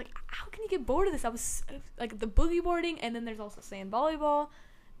 and I was like, how can you get bored of this? I was like the boogie boarding, and then there's also sand volleyball,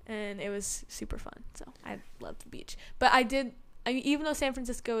 and it was super fun. So I loved the beach. But I mean, even though San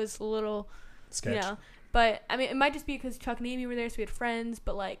Francisco is a little, sketch. but I mean it might just be because Chuck and Amy were there, so we had friends.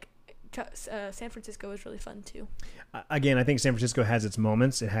 But like San Francisco was really fun too. Again, I think San Francisco has its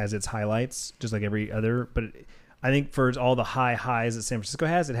moments. It has its highlights, just like every other. But I think for all the highs that San Francisco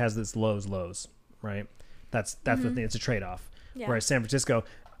has, it has its lows, right? That's the thing. It's a trade-off. Yeah. Whereas San Francisco,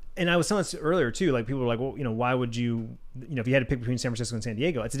 and I was telling this earlier too, like people were like, well, why would you, if you had to pick between San Francisco and San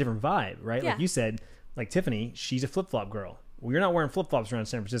Diego, it's a different vibe, right? Yeah. Like you said, like Tiffany, she's a flip-flop girl. Well, you're not wearing flip-flops around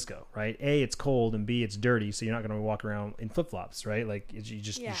San Francisco, right? A, it's cold, and B, it's dirty, so you're not going to walk around in flip-flops, right? Like you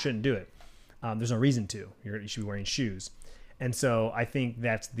shouldn't do it. There's no reason to. You should be wearing shoes. And so I think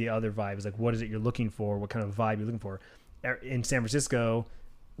that's the other vibe is like, what is it you're looking for? What kind of vibe you're looking for? In San Francisco,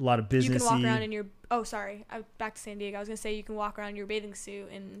 a lot of businessy. You can walk around in your. Oh, sorry. Back to San Diego. I was gonna say you can walk around in your bathing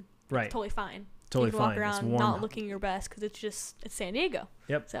suit and right. it's totally fine. Totally you can fine. walk around it's warm. not looking your best because it's San Diego.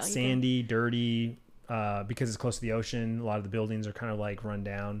 Yep. So sandy, dirty. Because it's close to the ocean, a lot of the buildings are kind of like run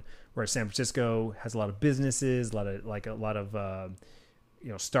down. Whereas San Francisco has a lot of businesses, a lot of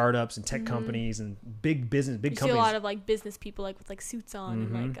startups and tech companies and big companies. See a lot of like business people like with like suits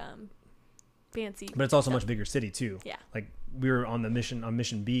on and like fancy. But it's also a stuff. much bigger city too. Yeah. Like we were on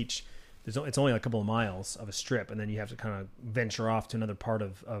Mission Beach. It's only like a couple of miles of a strip, and then you have to kind of venture off to another part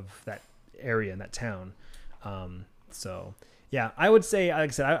of that area in that town. So yeah, I would say, like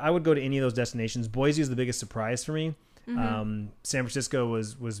I said, I would go to any of those destinations. Boise is the biggest surprise for me. San Francisco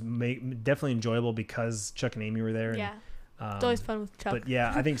was definitely enjoyable because Chuck and Amy were there. Yeah. And, it's always fun with Chuck. But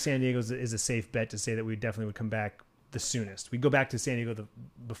yeah, I think San Diego is a safe bet to say that we definitely would come back the soonest. We'd go back to San Diego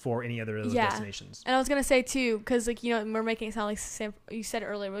before any other of those destinations. And I was going to say too, because like, we're making it sound like you said it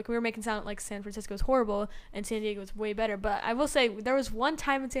earlier, like we were making it sound like San Francisco was horrible and San Diego was way better. But I will say there was one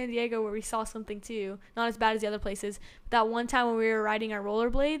time in San Diego where we saw something too, not as bad as the other places. But that one time when we were riding our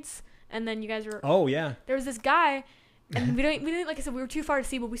rollerblades and then you guys were, oh yeah, there was this guy. And we didn't, like I said, we were too far to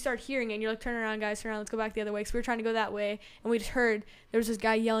see, but we started hearing it. And you're like, turn around, guys, turn around, let's go back the other way. Because we were trying to go that way. And we just heard there was this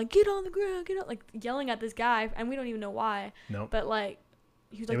guy yelling, get on the ground, get on, like yelling at this guy. And we don't even know why. Nope. But like,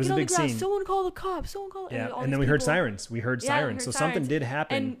 he was like, it was get a on the big ground, scene. someone call the cops, someone call. Yeah, and then we heard sirens. We heard sirens. So something sirens. did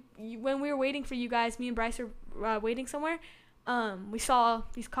happen. And when we were waiting for you guys, me and Bryce were waiting somewhere. We saw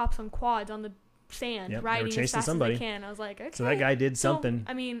these cops on quads on the sand riding as fast as they can. I was like, okay. So that guy did something.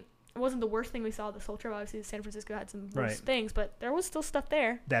 I mean, it wasn't the worst thing we saw this whole trip. Obviously, San Francisco had some worse Right. things, but there was still stuff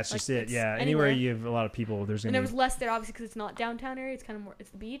there. That's like, just it. Yeah. Anywhere Anywhere you have a lot of people, there's and gonna there be. was less there, obviously, because it's not downtown area. It's kind of more.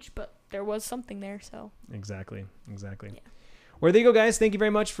 It's the beach, but there was something there. So Exactly. Yeah. Well, there you go, guys. Thank you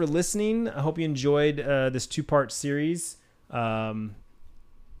very much for listening. I hope you enjoyed this 2-part series.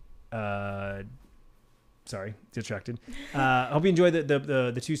 Sorry, distracted. I hope you enjoyed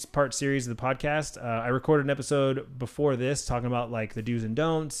the 2-part series of the podcast. I recorded an episode before this talking about like the do's and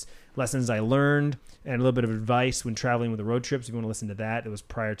don'ts, lessons I learned, and a little bit of advice when traveling with a road trip. So if you want to listen to that, it was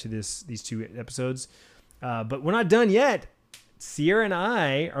prior to these 2 episodes. But we're not done yet. Sierra and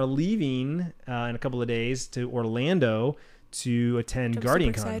I are leaving in a couple of days to Orlando to attend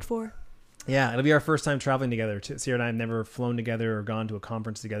GuardianCon. Yeah, it'll be our first time traveling together. Sierra and I have never flown together or gone to a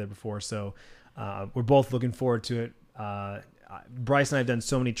conference together before, so we're both looking forward to it. Bryce and I have done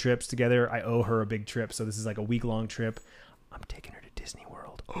so many trips together. I owe her a big trip, so this is like a week-long trip. I'm taking her to Disney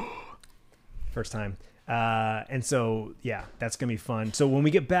World. First time. And so, yeah, that's going to be fun. So when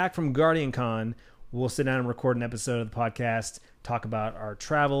we get back from GuardianCon, we'll sit down and record an episode of the podcast, talk about our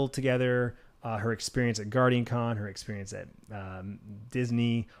travel together, her experience at GuardianCon, her experience at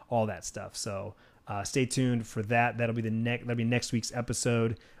Disney, all that stuff. So stay tuned for that. That'll be next week's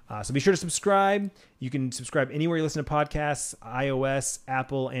episode. So be sure to subscribe. You can subscribe anywhere you listen to podcasts: iOS,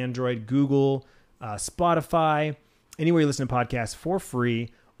 Apple, Android, Google, Spotify, anywhere you listen to podcasts for free.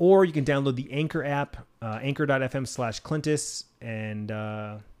 Or you can download the Anchor app, anchor.fm/Clintus,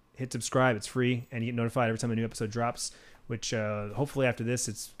 and hit subscribe. It's free, and you get notified every time a new episode drops, which hopefully after this,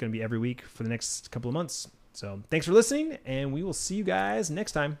 it's going to be every week for the next couple of months. So thanks for listening, and we will see you guys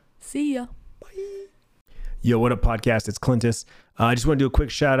next time. See ya. Bye. Yo, what up, podcast? It's Clintus. I just want to do a quick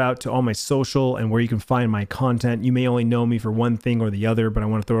shout out to all my social and where you can find my content. You may only know me for one thing or the other, but I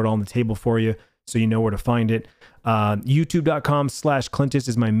want to throw it all on the table for you so you know where to find it. YouTube.com/Clintus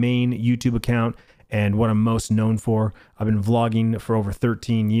is my main YouTube account and what I'm most known for. I've been vlogging for over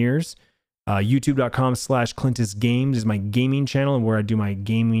 13 years. YouTube.com/Clintus Games is my gaming channel and where I do my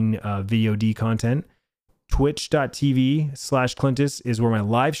gaming VOD content. Twitch.tv/Clintus is where my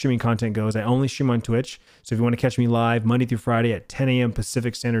live streaming content goes. I only stream on Twitch. So if you want to catch me live Monday through Friday at 10 a.m.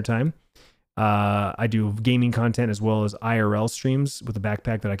 Pacific Standard Time, I do gaming content as well as IRL streams with a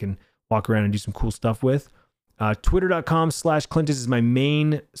backpack that I can walk around and do some cool stuff with. Twitter.com/Clintus is my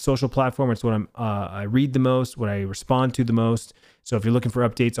main social platform. It's what I read the most, what I respond to the most. So if you're looking for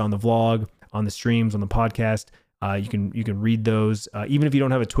updates on the vlog, on the streams, on the podcast, you can read those. Even if you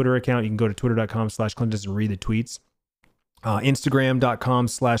don't have a Twitter account, you can go to twitter.com/Clintus and read the tweets.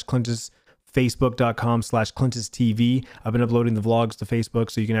 Instagram.com/Clintus, Facebook.com/Clintus TV. I've been uploading the vlogs to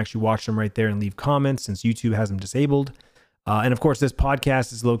Facebook, so you can actually watch them right there and leave comments since YouTube has them disabled. And of course, this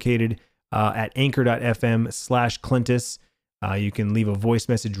podcast is located at anchor.fm/Clintus. You can leave a voice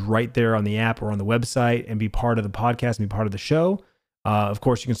message right there on the app or on the website and be part of the podcast and be part of the show. Of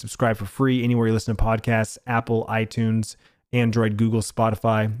course, you can subscribe for free anywhere you listen to podcasts, Apple, iTunes, Android, Google,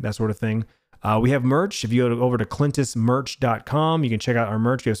 Spotify, that sort of thing. We have merch. If you go over to clintusmerch.com, you can check out our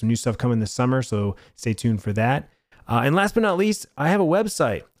merch. We have some new stuff coming this summer, so stay tuned for that. And last but not least, I have a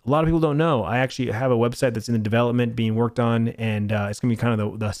website. A lot of people don't know. I actually have a website that's in the development being worked on, and it's going to be kind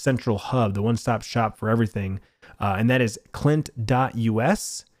of the central hub, the one-stop shop for everything. And that is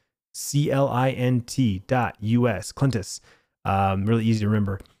clint.us, CLINT.us, Clintus. Really easy to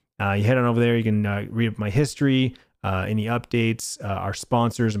remember. You head on over there, you can read my history, any updates, our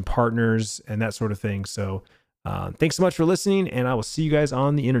sponsors and partners, and that sort of thing. So thanks so much for listening, and I will see you guys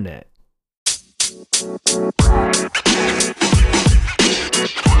on the internet. You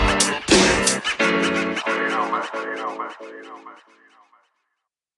know, man.